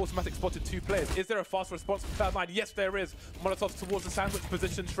don't know if Automatic spotted two players. Is there a fast response from Cloud9? Yes, there is. Molotov's towards the sandwich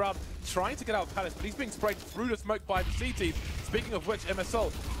position. Shroud trying to get out of Palace, but he's being sprayed through the smoke by the C team. Speaking of which,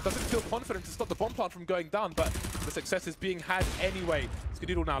 MSL doesn't feel confident to stop the bomb plant from going down, but the success is being had anyway.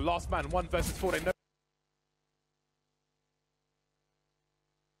 Skadoodle now, last man, 1 versus 4. They know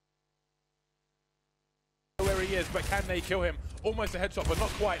where he is, but can they kill him? Almost a headshot, but not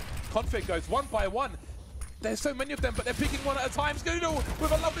quite. Config goes 1 by 1. There's so many of them, but they're picking one at a time. Skadoodle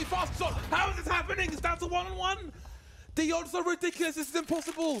with a lovely fast shot. How is this happening? It's down to 1-on-1. The odds are ridiculous. This is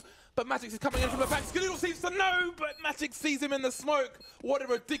impossible. But Magix is coming in from the back. Skadoodle seems to know, but Magix sees him in the smoke. What a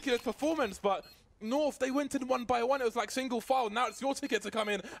ridiculous performance. But North, they went in 1 by 1. It was like single file. Now it's your ticket to come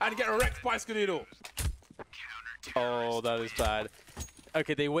in and get wrecked by Skadoodle. Oh, that is bad.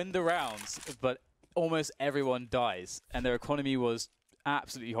 Okay, they win the rounds, but almost everyone dies, and their economy was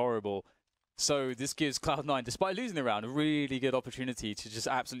absolutely horrible. So this gives Cloud9, despite losing the round, a really good opportunity to just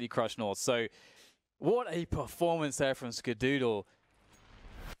absolutely crush North. So what a performance there from Skadoodle.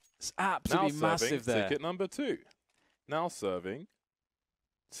 It's absolutely massive there. Ticket number 2. Now serving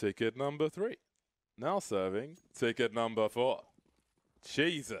ticket number 3. Now serving ticket number 4.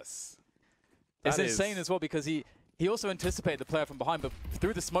 Jesus. It's insane as well, because he also anticipated the player from behind, but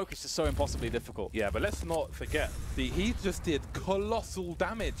through the smoke it's just so impossibly difficult. Yeah, but let's not forget, he just did colossal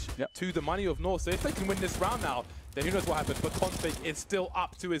damage to the money of North. So if they can win this round now, then who knows what happens. But Config is still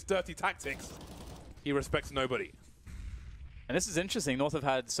up to his dirty tactics. He respects nobody. And this is interesting. North have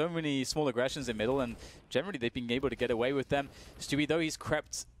had so many small aggressions in middle, and generally they've been able to get away with them. Stewie, though, he's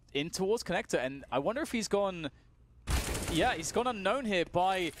crept in towards Connector, and I wonder if he's gone... Yeah, he's gone unknown here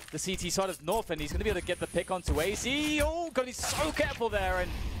by the CT side of North, and he's going to be able to get the pick onto AC. Oh, God, he's so careful there,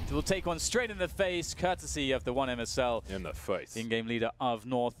 and will take one straight in the face, courtesy of the one MSL. In the face. In-game leader of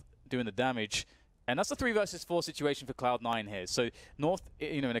North doing the damage. And that's a 3 versus 4 situation for Cloud9 here. So North,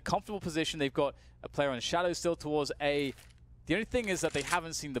 in a comfortable position. They've got a player on shadow still towards A. The only thing is that they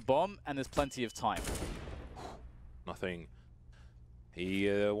haven't seen the bomb, and there's plenty of time. Nothing. He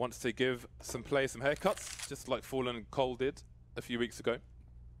wants to give some players some haircuts, just like Fallen Cole did a few weeks ago.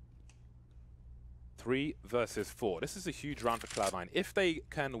 3 versus 4. This is a huge round for Cloud9. If they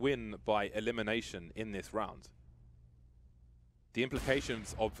can win by elimination in this round, the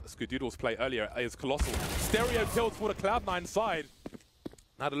implications of Skadoodle's play earlier is colossal. Stereo kills for the Cloud9 side.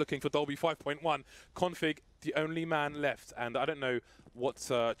 Now they're looking for Dolby 5.1. Config, the only man left. And I don't know what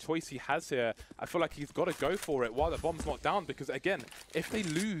choice he has here. I feel like he's got to go for it while the bomb's not down, because again, if they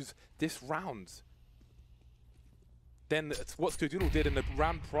lose this round, than what Skadoodle did in the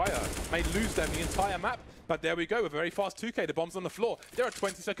round prior. May lose them the entire map, but there we go, a very fast 2K, the bomb's on the floor. There are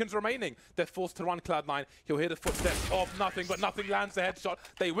 20 seconds remaining. They're forced to run Cloud9. He'll hear the footsteps of nothing, but nothing lands the headshot.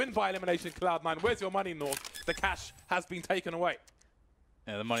 They win by elimination, Cloud9. Where's your money, North? The cash has been taken away.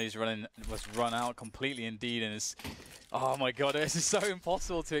 Yeah, the money's was run out completely indeed, and it's, oh my god, it's so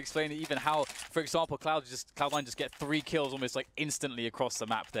impossible to explain even how, for example, Cloud9 just get 3 kills almost like instantly across the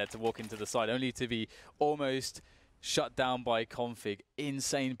map there to walk into the side, only to be almost shut down by Config.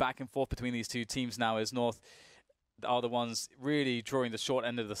 Insane back and forth between these two teams now, as North are the ones really drawing the short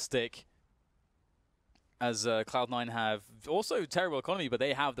end of the stick, as Cloud9 have also terrible economy, but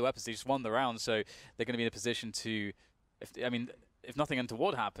they have the weapons. They just won the round, so they're going to be in a position to, if nothing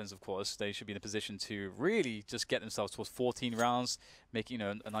untoward happens, of course, they should be in a position to really just get themselves towards 14 rounds, making, you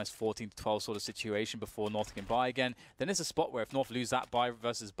know, a nice 14 to 12 sort of situation before North can buy again. Then there's a spot where if North lose that buy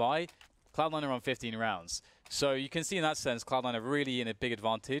versus buy, Cloud9 are on 15 rounds. So you can see in that sense, Cloud9 are really in a big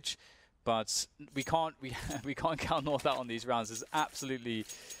advantage, but we can't count North out on these rounds. There's absolutely,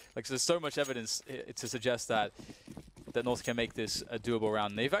 like, there's so much evidence to suggest that North can make this a doable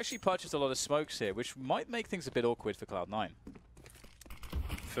round. They've actually purchased a lot of smokes here, which might make things a bit awkward for Cloud9.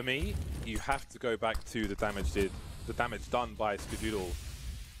 For me, you have to go back to the damage done by Skadoodle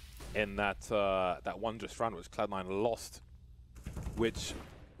in that wondrous round which Cloud9 lost, which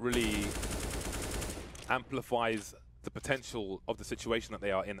really amplifies the potential of the situation that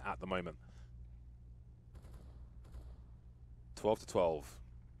they are in at the moment. 12 to 12.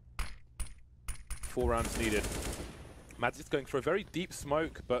 4 rounds needed. Magic's going for a very deep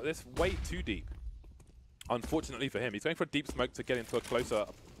smoke, but it's way too deep. Unfortunately for him, he's going for a deep smoke to get into a closer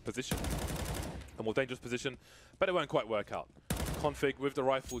position, a more dangerous position, but it won't quite work out. Config with the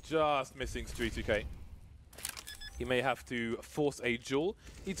rifle just missing Street2K. He may have to force a duel.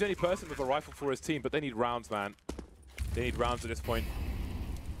 He's the only person with a rifle for his team, but they need rounds, man. They need rounds at this point.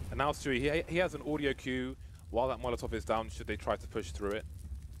 And now Stewie, he has an audio cue while that Molotov is down, should they try to push through it.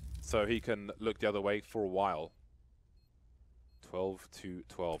 So he can look the other way for a while. 12 to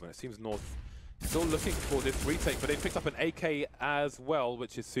 12, and it seems North still looking for this retake, but they picked up an AK as well,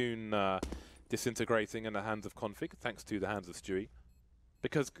 which is soon disintegrating in the hands of Config, thanks to the hands of Stewie.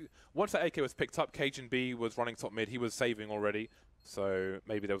 Because once that AK was picked up, Cajun B was running top mid. He was saving already, so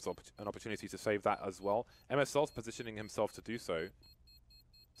maybe there was an opportunity to save that as well. MSL's positioning himself to do so.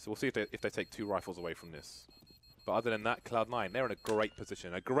 So we'll see if they take 2 rifles away from this. But other than that, Cloud9, they're in a great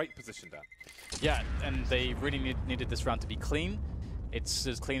position there. Yeah, and they really needed this round to be clean. It's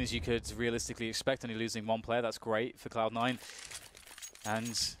as clean as you could realistically expect, only losing 1 player. That's great for Cloud9.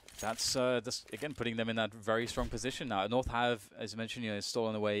 And that's just, again, putting them in that very strong position now. North have, as I mentioned, you know,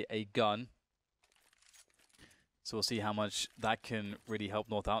 stolen away a gun. So we'll see how much that can really help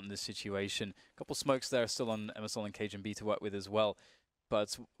North out in this situation. A couple smokes there still on MSL and Cajun B to work with as well.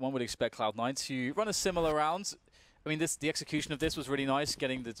 But one would expect Cloud9 to run a similar round. I mean, the execution of this was really nice,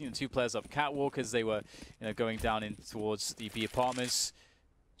 getting the 2 players up catwalk as they were, going down in towards the B apartments,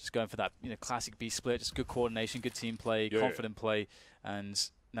 just going for that, classic B split, just good coordination, good team play, confident play,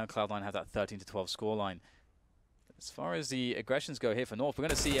 and now Cloud9 have that 13 to 12 scoreline. As far as the aggressions go here for North, we're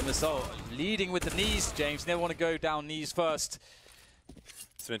going to see MSL leading with the knees. James, never want to go down knees first.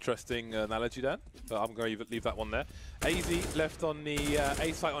 It's an interesting analogy there, but I'm going to leave that one there. AZ left on the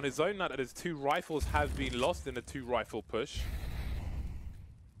A site on his own now that his 2 rifles have been lost in the 2 rifle push.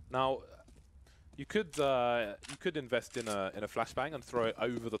 Now, you could invest in a flashbang and throw it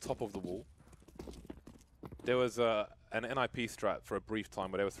over the top of the wall. There was an NIP strat for a brief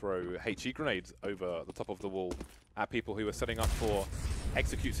time where they would throw HE grenades over the top of the wall at people who were setting up for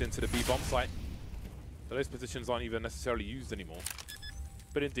executes into the B bomb site. So those positions aren't even necessarily used anymore.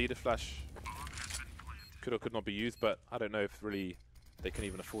 But indeed, a flash could or could not be used, but I don't know if really they can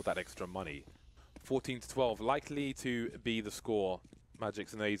even afford that extra money. 14 to 12, likely to be the score.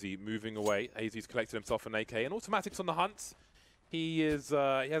 Magic's and AZ moving away. AZ's collected himself an AK, and Automatic's on the hunt. He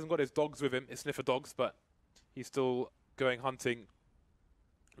hasn't got his dogs with him, his sniffer dogs, but he's still going hunting,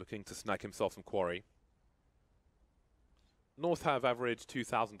 looking to snag himself some quarry. North have averaged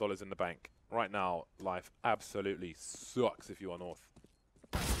 $2,000 in the bank. Right now, life absolutely sucks if you are North.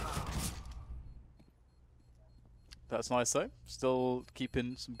 That's nice though. Still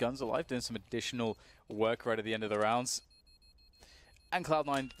keeping some guns alive, doing some additional work right at the end of the rounds. And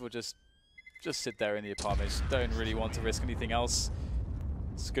Cloud9 will just sit there in the apartments. Don't really want to risk anything else.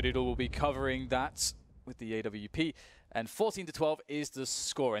 Skadoodle will be covering that with the AWP. And 14 to 12 is the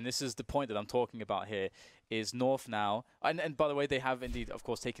score. And this is the point that I'm talking about here, is North now. And by the way, they have indeed, of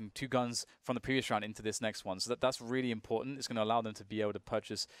course, taken 2 guns from the previous round into this next one. So that's really important. It's going to allow them to be able to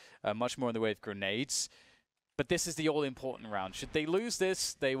purchase much more in the way of grenades. But this is the all-important round. Should they lose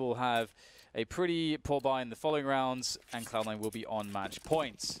this, they will have a pretty poor buy in the following rounds, and Cloud9 will be on match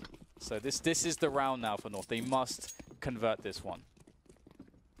points. So this is the round now for North. They must convert this one.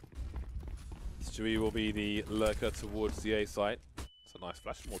 Stewie will be the lurker towards the A site. It's a nice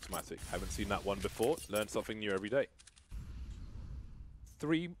flash from Automatic. Haven't seen that one before. Learn something new every day.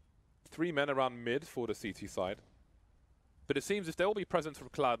 Three men around mid for the CT side. But it seems if there will be presence from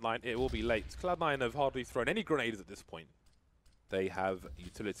Cloud9, it will be late. Cloud9 have hardly thrown any grenades at this point. They have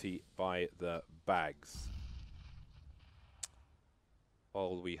utility by the bags.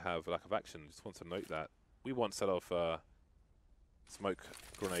 While we have lack of action, just want to note that we once set off smoke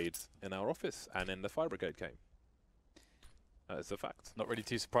grenades in our office and in the fire brigade game. It's a fact. Not really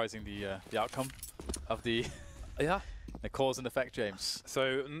too surprising, the outcome of the the cause and effect, James.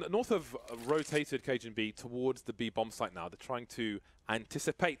 So North have rotated Cajun B towards the B bomb site now. They're trying to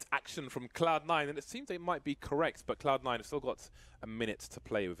anticipate action from Cloud9, and it seems they might be correct, but Cloud9 have still got a minute to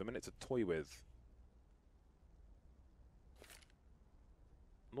play with, a minute to toy with.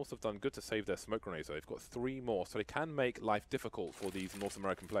 North have done good to save their smoke grenades, though. They've got 3 more, so they can make life difficult for these North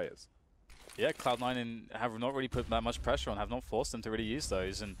American players. Yeah, Cloud9 have not really put that much pressure on, have not forced them to really use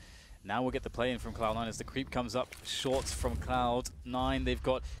those, and now we'll get the play in from Cloud9 as the creep comes up short from Cloud9. They've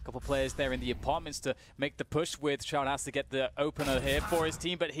got a couple players there in the apartments to make the push with. Shroud has to get the opener here for his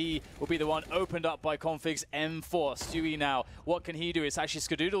team, but he will be the one opened up by Config's M4. Stewie now, what can he do? It's actually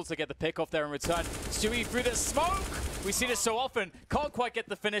Skadoodle to get the pick off there in return. Stewie through the smoke! We see this so often. Can't quite get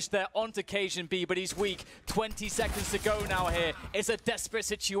the finish there onto Cajun B, but he's weak. 20 seconds to go now here. It's a desperate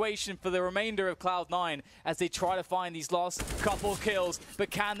situation for the remainder of Cloud9 as they try to find these last couple kills, but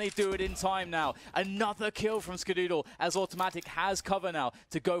can they do it in time now? Another kill from Skadoodle as Automatic has cover now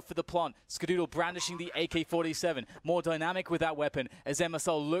to go for the plant. Skadoodle brandishing the AK-47, more dynamic with that weapon as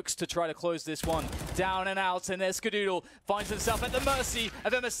MSL looks to try to close this one down and out, and there's Skadoodle finds himself at the mercy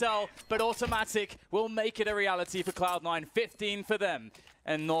of MSL, but Automatic will make it a reality for Cloud9. 15 for them,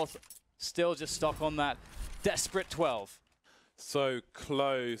 and North still just stuck on that desperate 12. So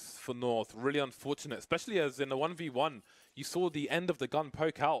close for North. Really unfortunate, especially as in the 1v1, you saw the end of the gun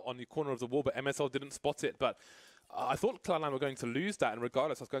poke out on the corner of the wall, but MSL didn't spot it. But I thought Cloud9 were going to lose that, and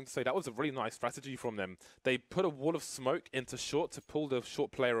regardless, I was going to say that was a really nice strategy from them. They put a wall of smoke into short to pull the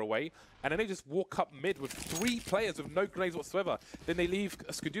short player away, and then they just walk up mid with 3 players with no grenades whatsoever. Then they leave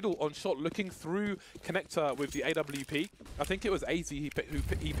Skadoodle on short looking through connector with the AWP. I think it was AZ he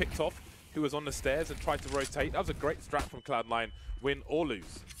picked off, who was on the stairs and tried to rotate. That was a great strat from Cloud9, win or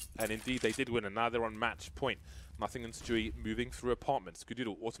lose. And indeed they did win, and now they're on match point. Nothing and Stewie moving through apartments.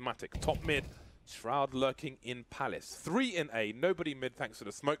 Skadoodle, Automatic, top mid. Shroud lurking in Palace. 3 in A, nobody mid thanks to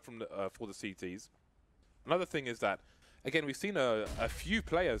the smoke from for the CTs. Another thing is that, again, we've seen a few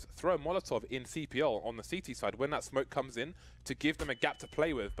players throw a Molotov in CPL on the CT side when that smoke comes in to give them a gap to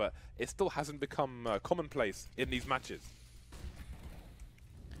play with, but it still hasn't become commonplace in these matches.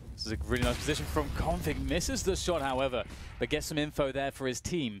 This is a really nice position from Config. Misses the shot, however, but gets some info there for his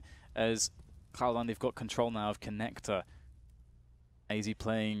team as Cloud9, they've got control now of connector. AZ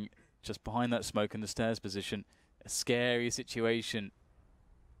playing just behind that smoke in the stairs position. A scary situation.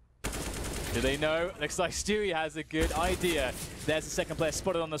 Do they know? Looks like Stewie has a good idea. There's the second player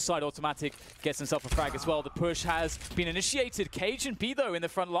spotted on the side. Automatic gets himself a frag as well. The push has been initiated. Cajun B, though, in the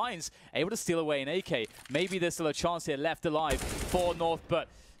front lines, able to steal away an AK. Maybe there's still a chance here left alive for North, but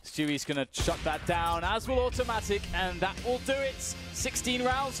Stewie's going to shut that down, as will Automatic, and that will do it. 16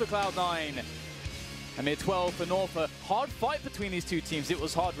 rounds for Cloud9. A mere 12 for North. A hard fight between these two teams. It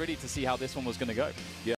was hard, really, to see how this one was going to go. Yeah.